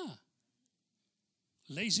 Yeah.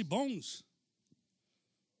 Lazy bones.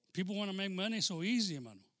 People want to make money so easy,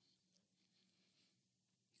 hermano.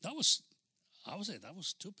 I would say that was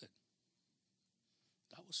stupid.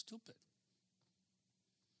 That was stupid.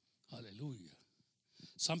 Hallelujah.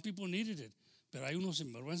 Some people needed it. Pero hay unos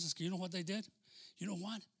sinvergüenzas que, you know what they did? You know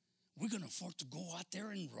what? We're going to afford to go out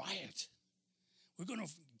there and riot. We're going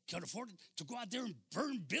to afford to go out there and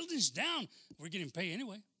burn buildings down. We're getting paid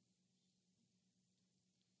anyway.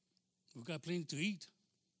 We've got plenty to eat.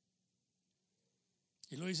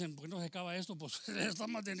 Y luego dicen, ¿por qué no se acaba esto? Pues les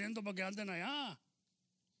están manteniendo para que anden allá.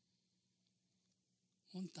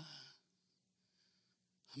 Junta.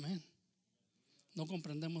 Amén. No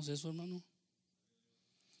comprendemos eso, hermano.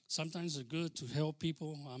 Sometimes it's good to help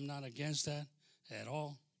people. I'm not against that at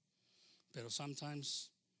all. Pero sometimes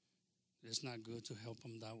it's not good to help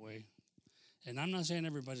them that way. And I'm not saying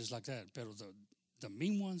everybody's like that. Pero the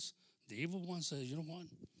mean ones, the evil ones say, you know what?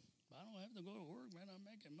 I don't have to go to work, man. I'm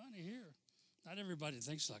making money here. Not everybody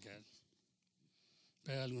thinks like that.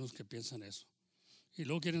 Pero hay algunos que piensan eso. Y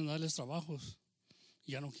luego quieren darles trabajos.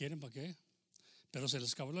 Y ya no quieren, ¿para qué? Pero se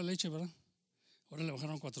les acabó la leche, ¿verdad? Ahora le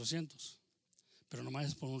bajaron 400. Pero nomás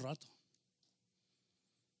es por un rato.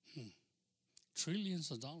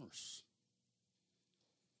 Trillions of dollars.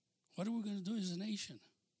 What are we going to do as a nation?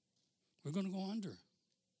 We're going to go under.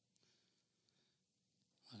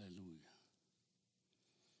 Aleluya.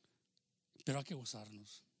 Pero hay que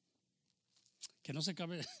gozarnos. Que no se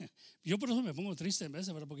acabe. Yo por eso me pongo triste en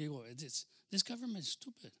veces, ¿verdad? Porque digo, this government is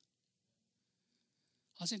stupid.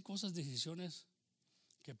 Hacen cosas, decisiones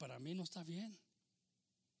que para mí no está bien.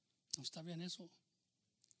 No está bien eso.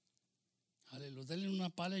 Aleluya. Denle una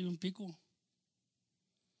pala y un pico.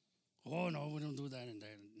 Oh, no, we don't do that.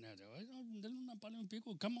 Denle una pala y un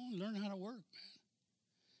pico. Come on, learn how to work, man.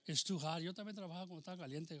 It's too hot. Yo también trabajaba cuando estaba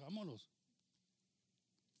caliente. Vámonos.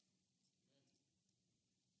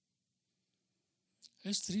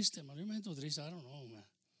 Es triste, man. Yo me siento triste. I don't know, man.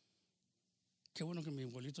 Qué bueno que mi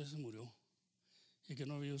abuelito se murió y que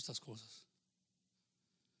no vio estas cosas.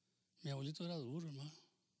 Mi abuelito era duro, hermano.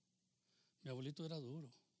 Mi abuelito era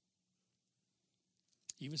duro.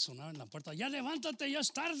 Iba a sonar en la puerta. Ya levántate, ya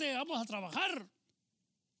es tarde, vamos a trabajar.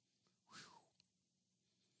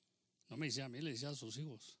 No me decía a mí, le decía a sus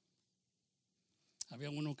hijos. Había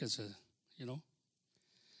uno que se, you know.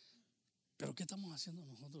 Pero ¿qué estamos haciendo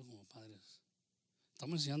nosotros como padres?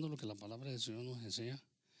 Estamos enseñando lo que la palabra del Señor nos enseña.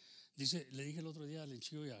 Dice, le dije el otro día al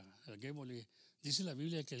Enchillo y al Gable, le dije, dice la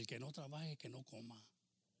Biblia que el que no trabaje, que no coma.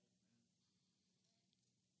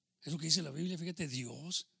 Es lo que dice la Biblia, fíjate,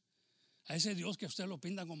 Dios. A ese Dios que usted lo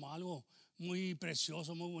pinta como algo muy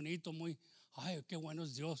precioso, muy bonito, muy, ay, qué bueno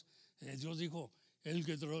es Dios. Dios dijo, el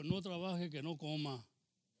que no trabaje, que no coma.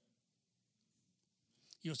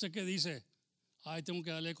 Y usted que dice, ay, tengo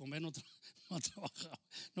que darle de comer, no trabaja.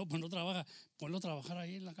 No, pues no trabaja, ponlo a trabajar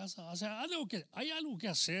ahí en la casa. O sea, hay algo que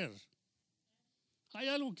hacer. Hay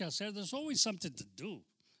algo que hacer. There's always something to do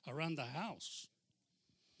around the house.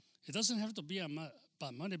 It doesn't have to be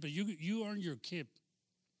about money, but you earn your keep.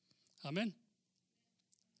 Amen.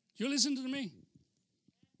 You listen to me.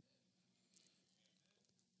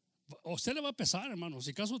 A usted le va a pesar, hermano. Si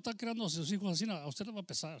acaso está creando a sus hijos así, a usted le va a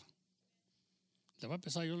pesar. Le va a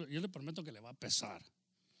pesar. Yo le prometo que le va a pesar.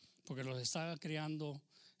 Porque los está criando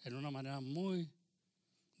en una manera muy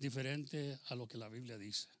diferente a lo que la Biblia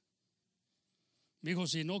dice. Mi hijo,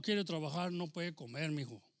 si no quiere trabajar, no puede comer, mi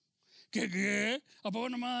hijo. ¿Qué? ¿A poco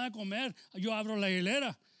no me va a comer? Yo abro la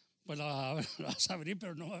hilera. Pues la vas a abrir,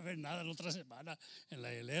 pero no va a haber nada la otra semana en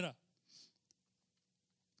la hilera.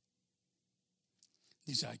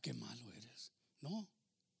 Dice, ay, qué malo eres. No,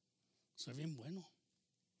 soy bien bueno.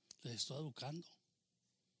 Les estoy educando.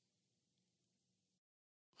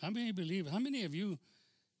 How many of you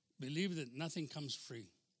believe that nothing comes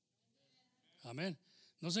free? Amén.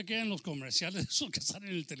 No se queden los comerciales esos que salen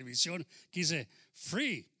en la televisión que dice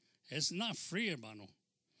free. It's not free, hermano.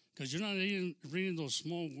 Because you're not reading those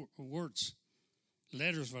small words.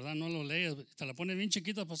 letters, ¿verdad? No los leas. Te la ponen bien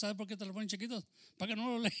chiquitas. ¿Sabes por qué te la ponen chiquitas? Para que no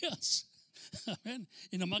lo leas. Amén.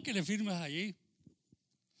 Y nomás que le firmes allí.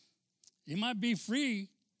 It might be free.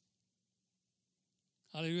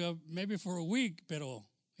 Hallelujah. Maybe for a week, pero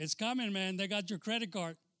it's coming, man. They got your credit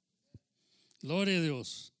card. Gloria a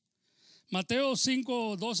Dios. Mateo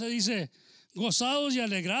 5:12 dice, gozados y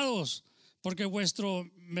alegrados, porque vuestro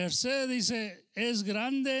merced, dice, es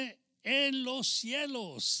grande en los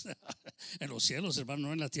cielos. En los cielos, hermano,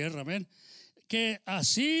 no en la tierra, amén. Que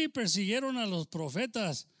así persiguieron a los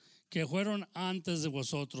profetas que fueron antes de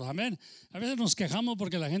vosotros, amén. A veces nos quejamos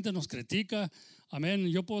porque la gente nos critica, amén.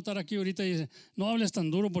 Yo puedo estar aquí ahorita y decir, no hables tan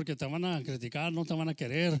duro porque te van a criticar, no te van a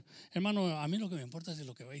querer. Hermano, a mí lo que me importa es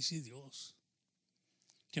lo que va a decir Dios.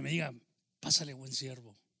 Que me diga, pásale, buen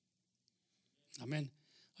siervo. Amén.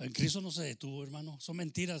 En Cristo no se detuvo, hermano. Son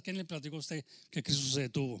mentiras. ¿Quién le platicó a usted que Cristo se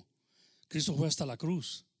detuvo? Cristo fue hasta la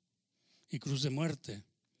cruz y cruz de muerte.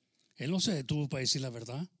 Él no se detuvo para decir la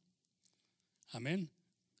verdad. Amén.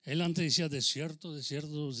 Él antes decía, de cierto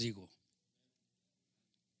os digo.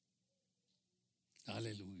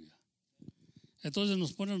 Aleluya. Entonces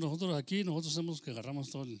nos ponen nosotros aquí, nosotros somos que agarramos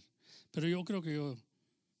todo pero yo creo que yo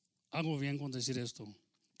hago bien con decir esto,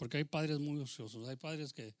 porque hay padres muy ociosos, hay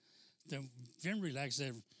padres que they're very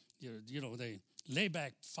relaxed, they lay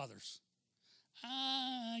back fathers.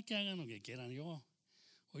 Que hagan lo que quieran. Yo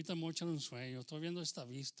ahorita me voy a echar un sueño, estoy viendo esta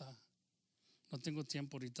vista. No tengo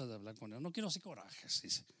tiempo ahorita de hablar con él. No quiero hacer corajes,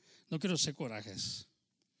 dice. No quiero hacer corajes.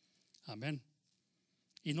 Amén.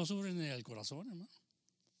 Y no sufren en el corazón, hermano.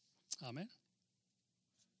 Amén.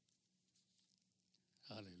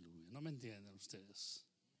 Aleluya. No me entienden ustedes.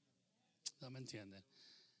 No me entienden.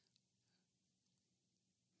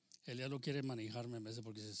 Él ya lo quiere manejarme en veces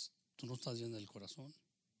porque dices, tú no estás bien del corazón.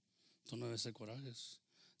 Tú no debes hacer corajes.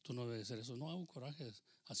 Tú no debes hacer eso. No hago corajes.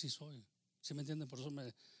 Así soy. ¿Sí me entienden? Por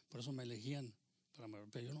eso me elegían.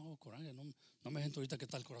 Pero yo no hago coraje. No me siento ahorita que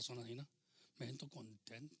está el corazón así, ¿no? Me siento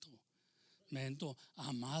contento. Me siento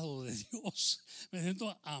amado de Dios. Me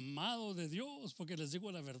siento amado de Dios porque les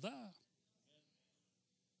digo la verdad.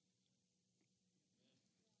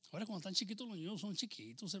 Ahora cuando están chiquitos los niños son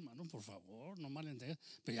chiquitos, hermano, por favor, no malentendan.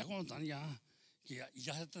 Pero ya cuando están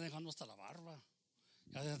ya se están dejando hasta la barba.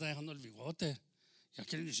 Ya se está dejando el bigote. Ya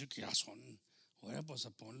quieren decir que ya son. Ahora pues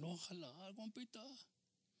ponlo, ojalá, compita.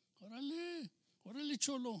 Órale,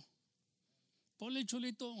 cholo. Ponle,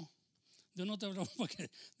 cholito. Dios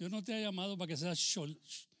no te ha llamado para que seas chulo,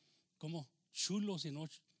 sino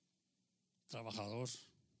trabajador.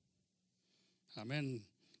 Amén.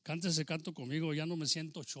 Cántese canto conmigo, ya no me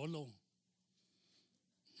siento cholo.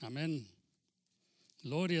 Amén.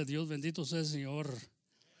 Gloria a Dios, bendito sea el Señor.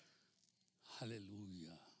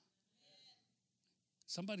 Aleluya.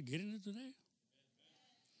 Somebody getting it today?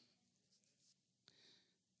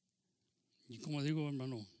 Y como digo,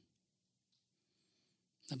 hermano,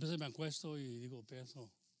 a veces me acuesto y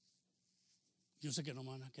pienso, yo sé que no me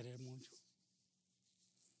van a querer mucho.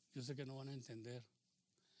 Yo sé que no van a entender.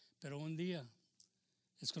 Pero un día,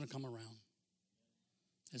 it's going to come around.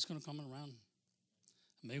 It's going to come around.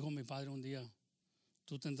 Me dijo mi padre un día,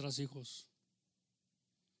 tú tendrás hijos.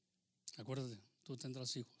 Acuérdate, tú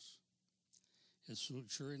tendrás hijos. And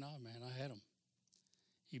sure enough, man, I had them.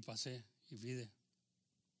 Y pasé, y vide.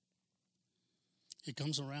 It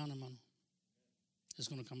comes around, hermano. It's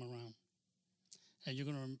going to come around.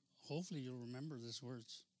 And hopefully you'll remember these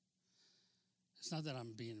words. It's not that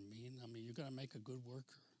I'm being mean. I mean, you got to make a good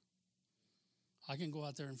worker. I can go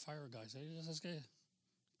out there and fire a guy. Say, ¿sabes qué?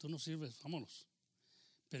 Tú no sirves, vámonos.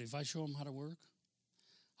 But if I show him how to work,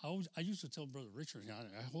 I used to tell Brother Richard,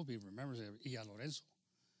 I hope he remembers it, y a Lorenzo.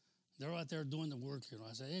 They're out there doing the work,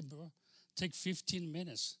 I say, hey, bro, take 15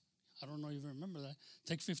 minutes. I don't know if you remember that.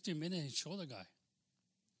 Take 15 minutes and show the guy.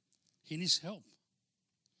 He needs help.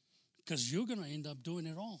 Because you're going to end up doing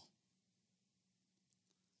it all.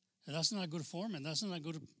 And that's not a good foreman. That's not a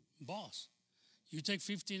good boss. You take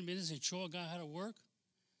 15 minutes and show a guy how to work,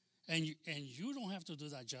 and you don't have to do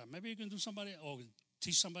that job. Maybe you can do somebody or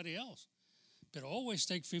teach somebody else. But always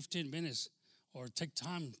take 15 minutes or take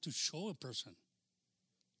time to show a person.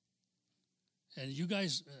 And you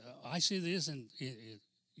guys, I say this, and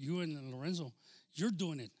you and Lorenzo, you're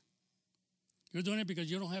doing it. You're doing it because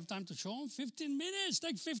you don't have time to show them. 15 minutes.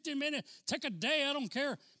 Take 15 minutes. Take a day. I don't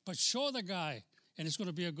care. But show the guy, and it's going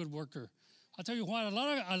to be a good worker. I'll tell you what.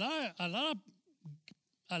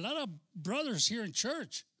 A lot of brothers here in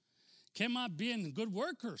church came out being good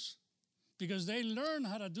workers because they learned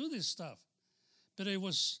how to do this stuff. But it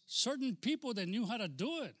was certain people that knew how to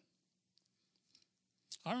do it.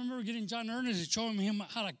 I remember getting John Ernest and showing him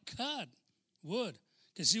how to cut wood,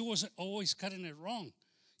 because he was always cutting it wrong.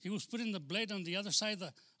 He was putting the blade on the other side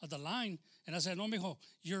of the line. And I said, no, mijo,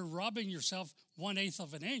 you're robbing yourself 1/8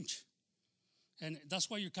 of an inch. And that's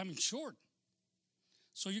why you're coming short.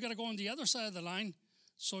 So you got to go on the other side of the line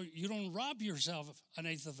so you don't rob yourself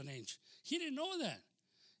 1/8 of an inch. He didn't know that.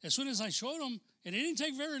 As soon as I showed him, and it didn't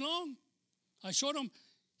take very long, I showed him,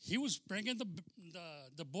 he was bringing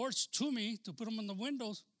the boards to me to put them on the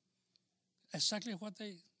windows, exactly what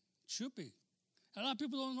they should be. A lot of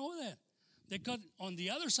people don't know that. They cut on the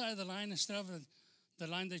other side of the line instead of the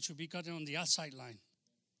line that should be cutting on the outside line,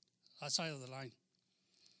 outside of the line,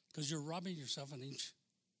 because you're robbing yourself an inch.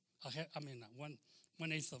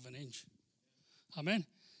 1/8 of an inch. Amen.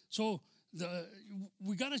 So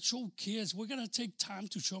we got to show kids. We got to take time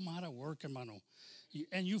to show them how to work, hermano.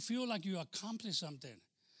 And you feel like you accomplished something.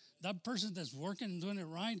 That person that's working and doing it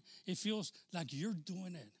right, it feels like you're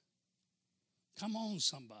doing it. Come on,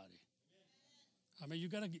 somebody. I mean, you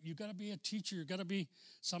gotta be a teacher. You gotta be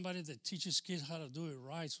somebody that teaches kids how to do it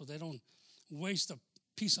right, so they don't waste a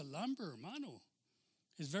piece of lumber, hermano.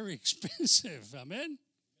 It's very expensive. Amen.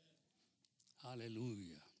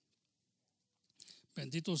 Aleluya.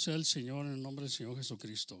 Bendito sea el Señor en el nombre del Señor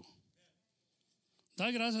Jesucristo.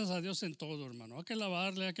 Da gracias a Dios en todo, hermano. Hay que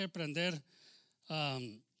alabarle, hay que aprender.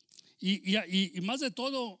 Y más de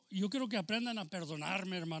todo, yo quiero que aprendan a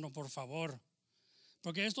perdonarme, hermano, por favor.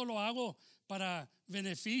 Porque esto lo hago para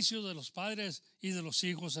beneficio de los padres y de los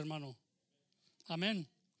hijos, hermano. Amén.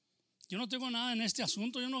 Yo no tengo nada en este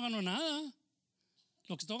asunto, yo no gano nada.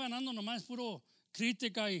 Lo que estoy ganando nomás es puro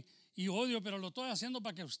crítica y odio, pero lo estoy haciendo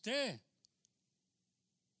para que usted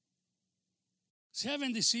sea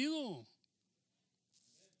bendecido.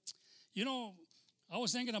 You know, I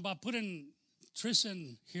was thinking about putting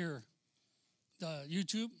Tristan here, the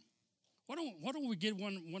YouTube. Why don't we get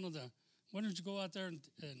one of the, why don't you go out there and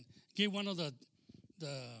get one of the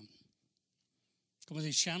como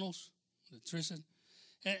these channels, the Tristan.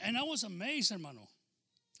 And I was amazed, hermano.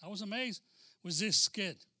 I was amazed with this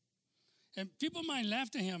skit. And people might laugh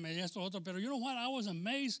at him, but you know what? I was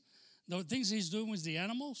amazed the things he's doing with the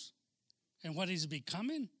animals and what he's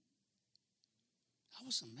becoming. I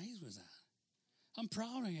was amazed with that. I'm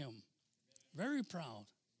proud of him. Very proud.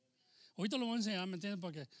 Ahorita lo voy a enseñar, ¿me entiendes?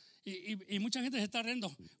 Porque y mucha gente se está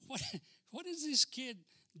riendo. What is this kid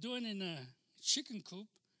doing in a chicken coop,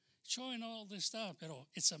 showing all this stuff? Pero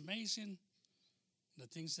it's amazing the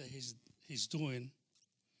things that he's doing,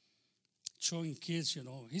 showing kids, you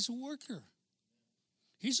know. He's a worker.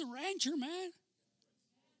 He's a rancher, man.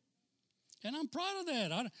 And I'm proud of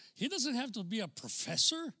that. He doesn't have to be a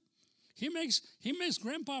professor. He makes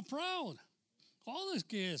Grandpa proud. All these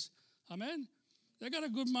kids. Amen. They got a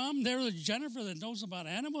good mom there, Jennifer, that knows about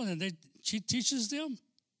animals, and she teaches them.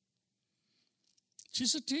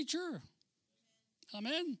 She's a teacher.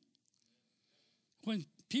 Amen. When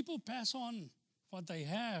people pass on what they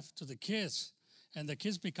have to the kids, and the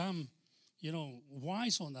kids become, you know,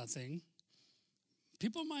 wise on that thing,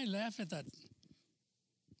 people might laugh at that,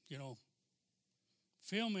 you know,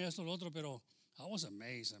 film esto, lo otro, pero I was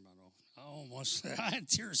amazed, hermano. I had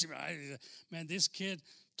tears in my eyes. Man, this kid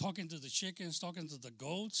talking to the chickens, talking to the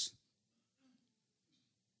goats.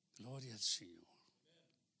 Gloria al Señor.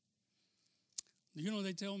 You know,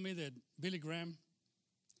 they tell me that Billy Graham,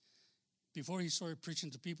 before he started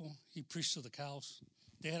preaching to people, he preached to the cows.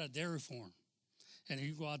 They had a dairy farm. And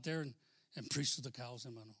he'd go out there and preach to the cows,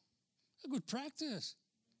 hermano. A good practice.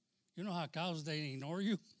 You know how cows, they ignore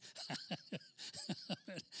you?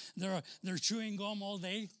 They're chewing gum all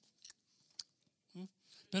day.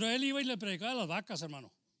 Pero él iba y le predicaba a las vacas, hermano.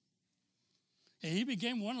 And he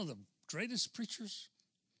became one of the greatest preachers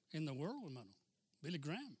in the world, hermano. Billy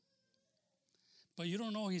Graham. But you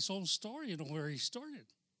don't know his whole story. You know where he started.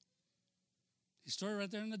 He started right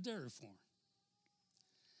there in the dairy farm.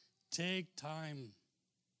 Take time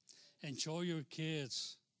and show your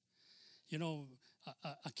kids. You know,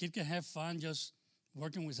 a kid can have fun just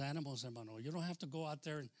working with animals, hermano. You don't have to go out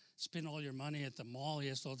there and spend all your money at the mall y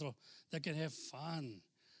esto otro. They can have fun.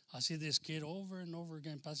 I see this kid over and over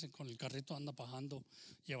again, pasen con el carrito, anda bajando,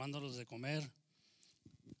 llevándolos de comer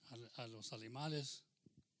a los animales.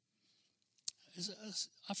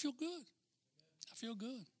 I feel good. I feel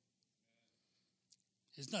good.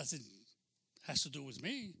 It's nothing has to do with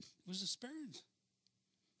me. It was his parents.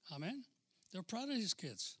 Amen. They're proud of his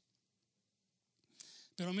kids.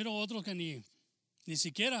 Pero miro otros que ni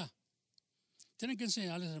siquiera tienen que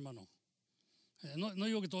enseñarles, hermano. No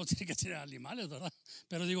digo que todos tienen que tener animales, ¿verdad?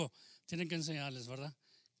 Pero digo, tienen que enseñarles, ¿verdad?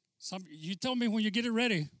 You tell me when you get it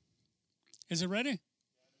ready. Is it ready?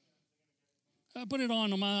 Put it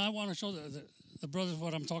on. I want to show the brothers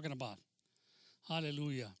what I'm talking about.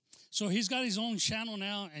 Hallelujah. So he's got his own channel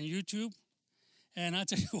now on YouTube. And I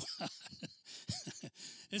tell you what,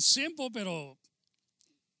 it's simple, pero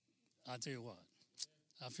I tell you what,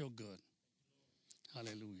 I feel good.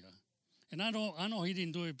 Hallelujah. And I know he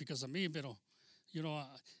didn't do it because of me, pero,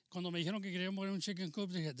 cuando me dijeron que querían poner un chicken coop,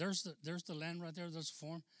 dije, there's the land right there, there's the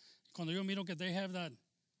farm. Cuando yo miro que they have that,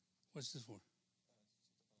 what's this for?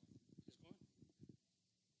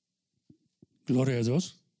 Gloria a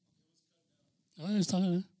Dios. Ahí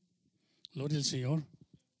está, Gloria al Señor.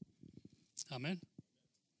 Amén.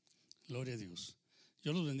 Gloria a Dios.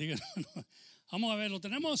 Dios los bendiga, hermano. Vamos a ver, ¿lo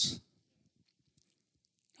tenemos?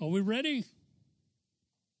 Are we ready?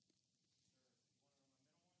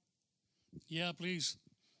 Yeah, please.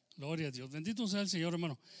 Gloria a Dios. Bendito sea el Señor,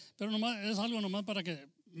 hermano. Pero nomás, es algo nomás para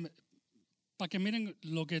que miren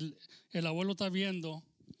lo que el abuelo está viendo.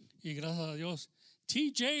 Y gracias a Dios.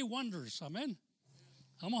 TJ Wonders. Amén.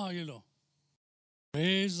 Vamos a oírlo.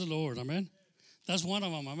 Praise the Lord. Amen. That's one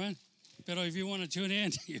of them. Amen. Pero if you want to tune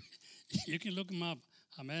in, you can look him up.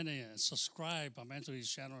 Amen. And subscribe. Amen. To his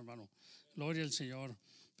channel, hermano. Gloria al Señor.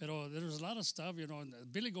 Pero there's a lot of stuff,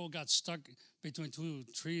 Billy Goat got stuck between two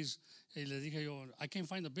trees. Y le dije yo, I can't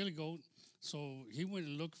find the Billy Goat. So he went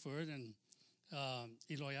and looked for it, and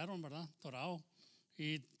y lo hallaron, ¿verdad? Torao.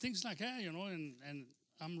 Y things like that, and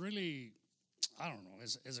I'm really, I don't know,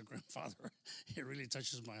 as a grandfather, it really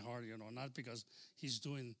touches my heart, not because he's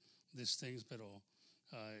doing these things, but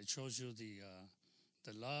it shows you the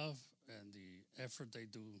love and the effort they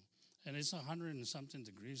do. And it's 100 and something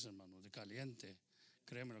degrees, hermano, de caliente.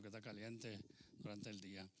 Créeme lo que está caliente durante el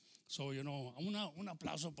día. So, un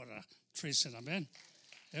aplauso para Tristan, amén.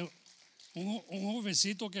 Un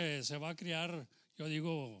jovencito que se va a criar, yo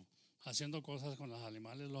digo, haciendo cosas con los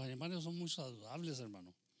animales. Los animales son muy saludables,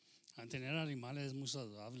 hermano. Tener animales es muy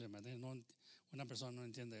saludable. No, una persona no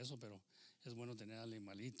entiende eso, pero es bueno tener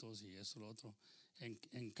animalitos y esto, lo otro.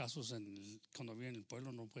 En casos, cuando vive en el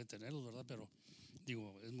pueblo no puede tenerlos, ¿verdad? Pero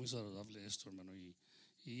digo, es muy saludable esto, hermano.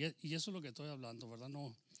 Y eso es lo que estoy hablando, ¿verdad?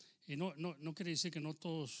 No quiere decir que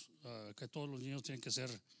que todos los niños tienen que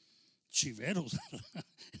ser chiveros,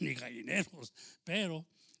 ni gallineros, pero,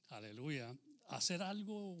 aleluya, hacer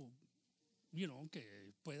algo,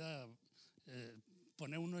 que pueda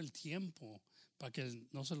poner uno el tiempo para que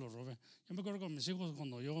no se lo robe. Yo me acuerdo con mis hijos,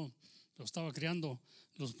 cuando yo los estaba criando,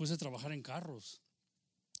 los puse a trabajar en carros.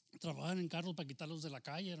 Trabajar en carros para quitarlos de la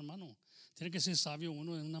calle, hermano. Tiene que ser sabio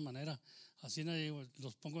uno de una manera. Así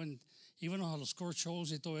los pongo íbamos a los core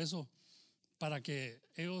shows y todo eso, para que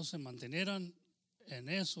ellos se mantuvieran en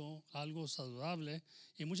eso, algo saludable.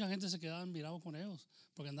 Y mucha gente se quedaba mirado con ellos,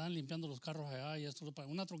 porque andaban limpiando los carros allá y esto.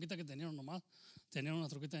 Una troquita que tenían nomás, tenían una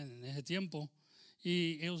troquita en ese tiempo,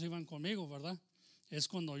 y ellos iban conmigo, ¿verdad? Es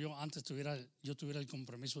cuando yo tuviera el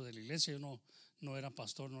compromiso de la iglesia. Yo no era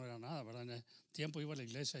pastor, no era nada, ¿verdad? En el tiempo iba a la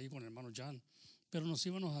iglesia ahí con el hermano John, pero nos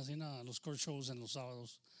íbamos así a los core shows en los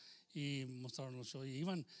sábados y mostraron los shows. Y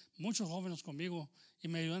iban muchos jóvenes conmigo y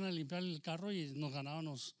me ayudaban a limpiar el carro y nos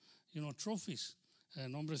ganábamos, trophies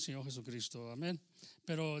en nombre del Señor Jesucristo. Amén.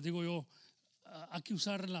 Pero digo yo, hay que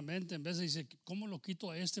usar la mente en vez de decir, ¿cómo lo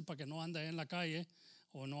quito a para que no ande ahí en la calle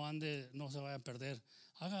o no se vaya a perder?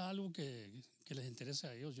 Haga algo que les interese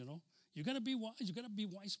a ellos, You got to be wise. You got to be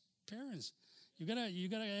wise parents. You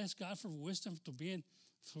gotta ask God for wisdom for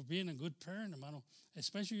being a good parent, hermano.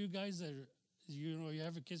 Especially you guys that you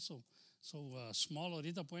have a kid so small.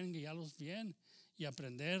 Ahorita pueden guiarlos bien y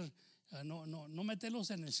aprender. No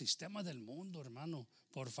meterlos en el sistema del mundo, hermano.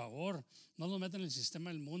 Por favor, no los metan en el sistema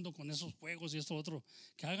del mundo con esos juegos y esto otro.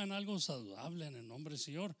 Que hagan algo saludable en el nombre del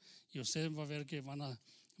Señor, y usted va a ver que va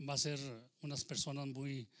a ser unas personas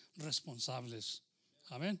muy responsables.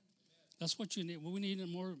 Amén. That's what you need. We need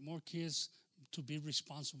more kids to be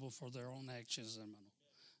responsible for their own actions, hermano.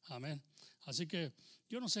 Amén. Así que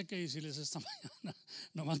yo no sé qué decirles esta mañana.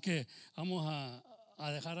 Nomás que vamos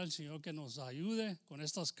a dejar al Señor que nos ayude con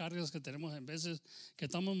estas cargas que tenemos en veces, que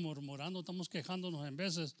estamos murmurando, estamos quejándonos en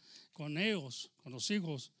veces con ellos, con los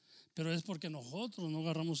hijos, pero es porque nosotros no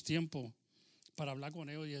agarramos tiempo para hablar con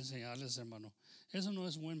ellos y enseñarles, hermano. Eso no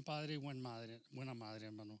es buen padre y buena madre,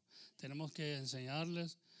 hermano. Tenemos que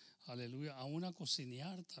enseñarles, aleluya, aún a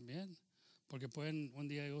cocinar también, porque pueden un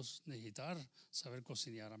día ellos necesitar saber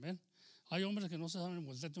cocinar, amén. Hay hombres que no saben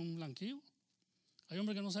voltear un blanquillo. Hay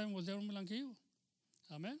hombres que no saben voltear un blanquillo,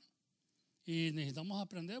 amén. Y necesitamos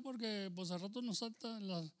aprender, porque pues al rato nos salta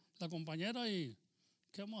la compañera y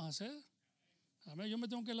 ¿qué vamos a hacer? Amén. Yo me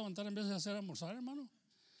tengo que levantar en vez de hacer almorzar, hermano,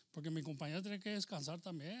 porque mi compañera tiene que descansar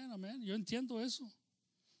también, amén. Yo entiendo eso,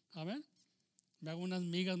 amén. Me hago unas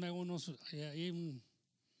migas, me hago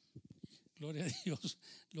gloria a Dios,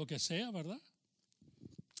 lo que sea, ¿verdad?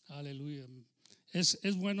 Aleluya.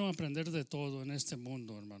 Es bueno aprender de todo en este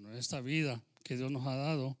mundo, hermano, en esta vida que Dios nos ha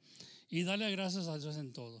dado. Y dale gracias a Dios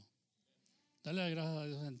en todo. Dale gracias a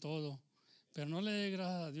Dios en todo. Pero no le dé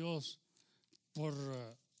gracias a Dios por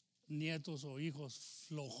nietos o hijos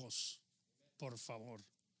flojos, por favor.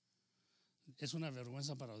 Es una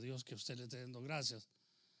vergüenza para Dios que usted le esté dando gracias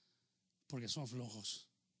porque son flojos.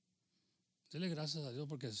 Dele gracias a Dios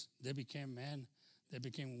porque they became men, they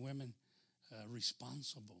became women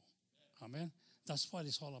responsible. Amen. That's what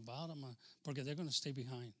it's all about, porque they're going to stay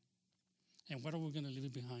behind. And what are we going to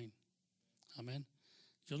leave behind? Amen.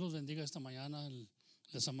 Dios los bendiga esta mañana.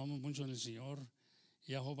 Les amamos mucho en el Señor.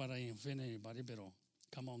 Y I hope I ain't offend anybody, pero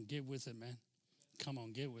come on, get with it, man. Come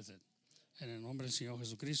on, get with it. En el nombre del Señor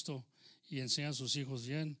Jesucristo. Y enseña a sus hijos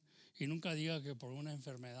bien. Y nunca diga que por una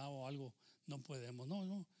enfermedad o algo no podemos.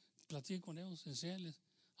 No. Platique con ellos, enséñales.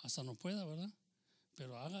 Hasta no pueda, ¿verdad?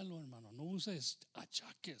 Pero hágalo, hermano. No uses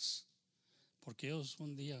achaques. Porque ellos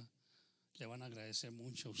un día le van a agradecer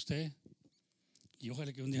mucho a usted. Y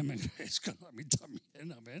ojalá que un día me agradezcan a mí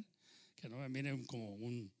también, amén. Que no me miren como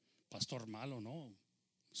un pastor malo, no.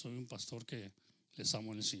 Soy un pastor que les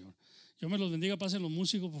amo en el Señor. Dios me los bendiga, pasen los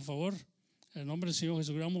músicos, por favor. En el nombre del Señor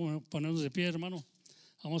Jesús, vamos a ponernos de pie, hermano.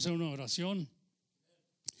 Vamos a hacer una oración.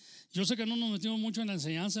 Yo sé que no nos metimos mucho en la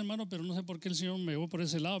enseñanza, hermano, pero no sé por qué el Señor me llevó por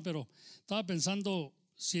ese lado. Pero estaba pensando,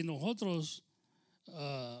 si nosotros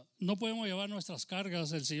no podemos llevar nuestras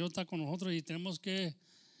cargas, el Señor está con nosotros y tenemos que...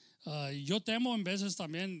 yo temo en veces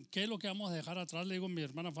también qué es lo que vamos a dejar atrás. Le digo a mi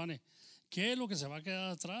hermana Fanny, qué es lo que se va a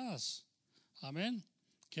quedar atrás. Amén.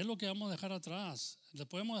 ¿Qué es lo que vamos a dejar atrás? Le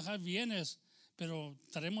podemos dejar bienes, pero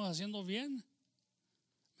estaremos haciendo bien.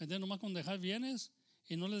 ¿Me entiendes? Nomás con dejar bienes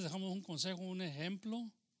y no les dejamos un consejo, un ejemplo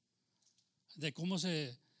de cómo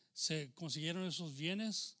se consiguieron esos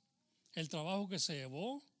bienes, el trabajo que se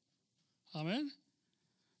llevó. Amén.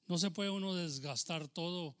 No se puede uno desgastar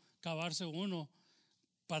todo, cavarse uno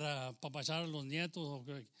para papachar a los nietos o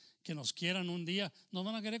que nos quieran un día. Nos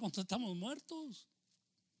van a querer cuando estamos muertos.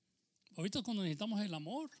 Ahorita es cuando necesitamos el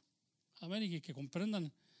amor. Amén. Y que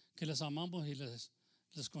comprendan que les amamos y les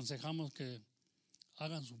aconsejamos que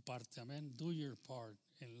hagan su parte. Amén. Do your part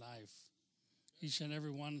in life. Each and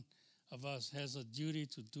every one of us has a duty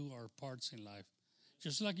to do our parts in life.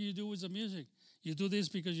 Just like you do with the music. You do this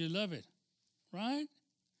because you love it. Right?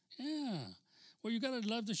 Yeah. Well, you got to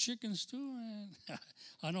love the chickens too, man.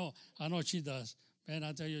 I know she does. Man,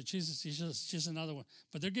 I tell you, she's another one.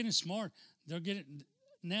 But they're getting smart.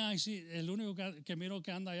 Now I see, el único que miro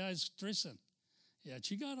que anda allá is Tristan. Yeah,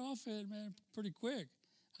 she got off it, man, pretty quick.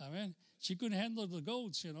 I mean, she couldn't handle the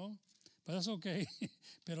goats, you know. But that's okay.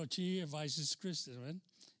 Pero she advises Tristan, man.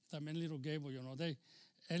 También little Gable, you know.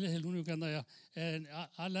 Él es el único que anda allá. And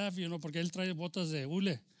I laugh, you know, porque él trae botas de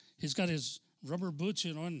hule. He's got his rubber boots,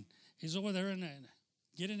 you know, and he's over there and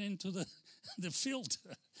getting into the field.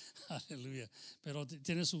 Aleluya. Pero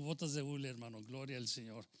tiene sus botas de hule, hermano. Gloria al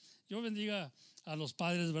Señor. Yo bendiga a los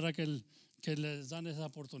padres, ¿verdad? Que les dan esa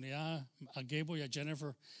oportunidad a Gable y a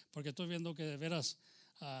Jennifer, porque estoy viendo que de veras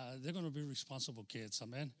they're going to be responsible kids,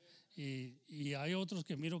 amén. Y hay otros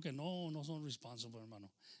que miro que no son responsible,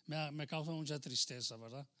 hermano. Me causa mucha tristeza,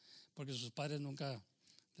 ¿verdad? Porque sus padres nunca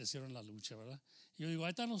les hicieron la lucha, ¿verdad? Y yo digo,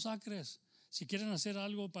 ahí están los acres. Si quieren hacer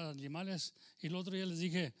algo para animales, y el otro día les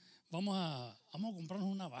dije, vamos a comprarnos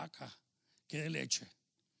una vaca que dé leche.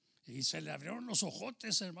 Y se le abrieron los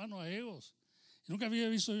ojotes, hermano, a ellos. Y nunca había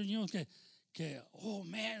visto niños que oh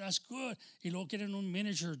man, that's good. Y luego quieren un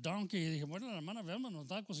miniature donkey. Y dije, bueno, la hermana Velma nos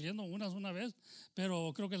estaba consiguiendo una vez,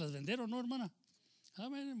 pero creo que las vendieron, ¿no, hermana?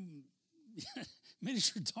 Amén.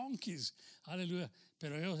 Miniature donkeys. Aleluya.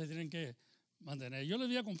 Pero ellos se tienen que mantener. Yo les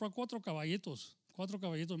iba a comprar 4 caballitos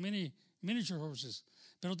miniature horses.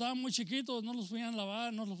 Pero estaban muy chiquitos, no los podían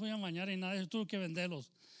lavar, no los podían bañar y nada. Yo tuve que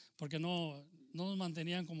venderlos porque no nos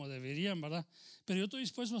mantenían como deberían, ¿verdad? Pero yo estoy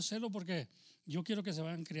dispuesto a hacerlo porque yo quiero que se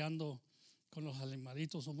vayan criando con los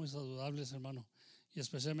animalitos, son muy saludables, hermano. Y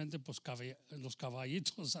especialmente pues los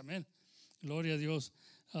caballitos, amén. Gloria a Dios.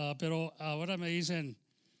 Pero ahora me dicen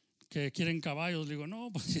que quieren caballos. Digo,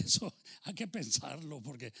 no, pues eso hay que pensarlo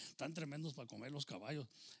porque están tremendos para comer los caballos.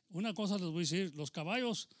 Una cosa les voy a decir, los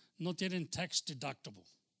caballos no tienen tax deductible.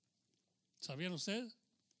 ¿Sabían ustedes?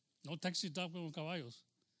 No tax deductible con caballos.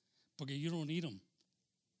 Porque you don't eat them.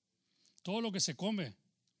 Todo lo que se come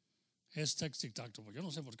es tax deductible. Yo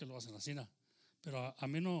no sé por qué lo hacen así, pero a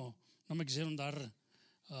mí no me quisieron dar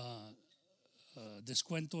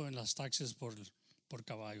descuento en las taxes por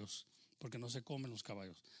caballos, porque no se comen los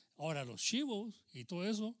caballos. Ahora los chivos y todo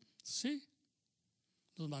eso, sí,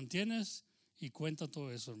 los mantienes y cuenta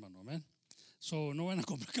todo eso, hermano. Amén. So, no van a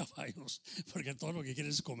comprar caballos, porque todo lo que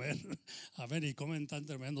quieren es comer. Amén. Y comen tan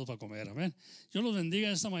tremendos para comer. Amén. Yo los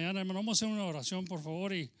bendiga esta mañana, hermano. Vamos a hacer una oración, por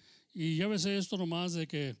favor. Y llévese esto nomás de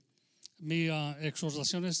que mi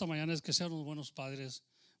exhortación esta mañana es que sean los buenos padres,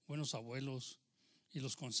 buenos abuelos, y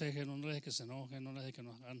los consejen. No les deje que se enojen, no les deje que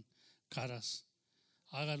nos hagan caras.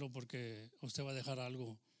 Hágalo porque usted va a dejar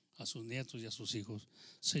algo a sus nietos y a sus hijos.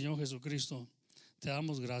 Señor Jesucristo, te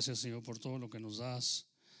damos gracias, Señor, por todo lo que nos das,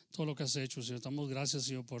 todo lo que has hecho, Señor. Te damos gracias,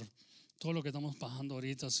 Señor, por todo lo que estamos pasando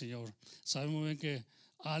ahorita, Señor. Sabemos bien que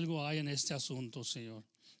algo hay en este asunto, Señor,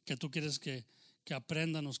 que tú quieres que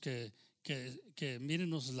aprendanos, que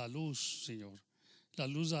mírenos la luz, Señor. La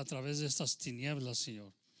luz a través de estas tinieblas,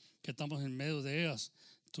 Señor, que estamos en medio de ellas.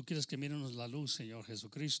 Tú quieres que mírenos la luz, Señor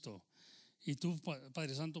Jesucristo. Y tú,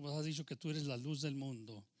 Padre Santo, pues has dicho que tú eres la luz del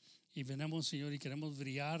mundo. Y venimos, Señor, y queremos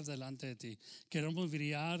brillar delante de ti. Queremos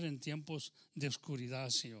brillar en tiempos de oscuridad,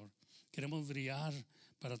 Señor. Queremos brillar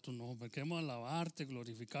para tu nombre. Queremos alabarte,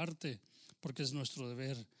 glorificarte, porque es nuestro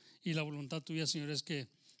deber. Y la voluntad tuya, Señor, es que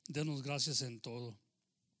denos gracias en todo.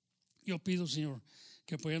 Yo pido, Señor,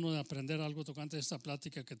 que podamos aprender algo tocante esta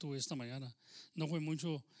plática que tuve esta mañana. No fue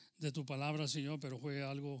mucho de tu palabra, Señor, pero fue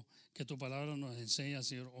algo que tu palabra nos enseña,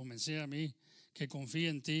 Señor, o me enseña a mí, que confíe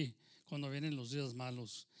en ti cuando vienen los días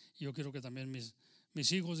malos. Y yo quiero que también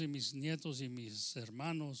mis hijos y mis nietos y mis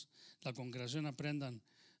hermanos, la congregación, aprendan,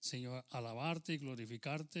 Señor, a alabarte y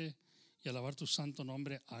glorificarte y alabar tu santo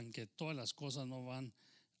nombre, aunque todas las cosas no van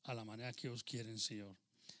a la manera que ellos quieren, Señor.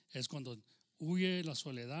 Es cuando huye la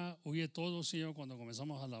soledad, huye todo, Señor, cuando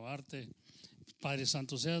comenzamos a alabarte. Padre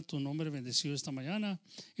Santo, sea tu nombre bendecido esta mañana.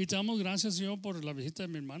 Y te damos gracias, Señor, por la visita de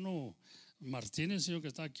mi hermano Martínez, Señor, que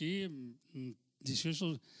está aquí.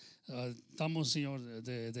 18 estamos, Señor,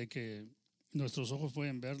 de que nuestros ojos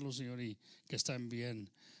pueden verlo, Señor, y que están bien.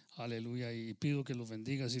 Aleluya. Y pido que los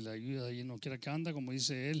bendigas y le ayudes ahí. No quiera que anda, como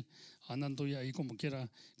dice él, andan todavía ahí como quiera,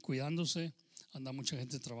 cuidándose. Anda mucha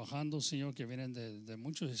gente trabajando, Señor, que vienen de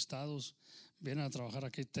muchos estados. Vienen a trabajar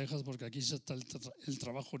aquí en Texas, porque aquí está el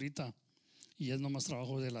trabajo ahorita. Y es nomás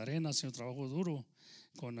trabajo de la arena, Señor, trabajo duro,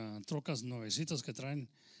 con trocas nuevecitas que traen.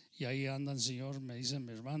 Y ahí andan, Señor, me dice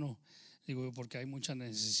mi hermano. Digo, porque hay mucha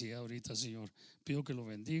necesidad ahorita, Señor. Pido que lo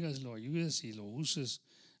bendigas, lo ayudes y lo uses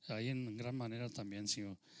ahí en gran manera también,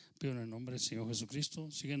 Señor. Pido en el nombre del Señor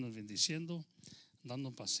Jesucristo, síguenos bendiciendo,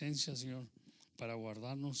 dando paciencia, Señor, para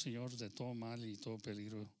guardarnos, Señor, de todo mal y todo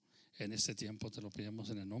peligro. En este tiempo te lo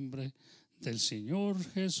pedimos en el nombre del Señor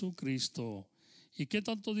Jesucristo. ¿Y qué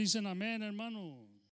tanto dicen amén, hermano?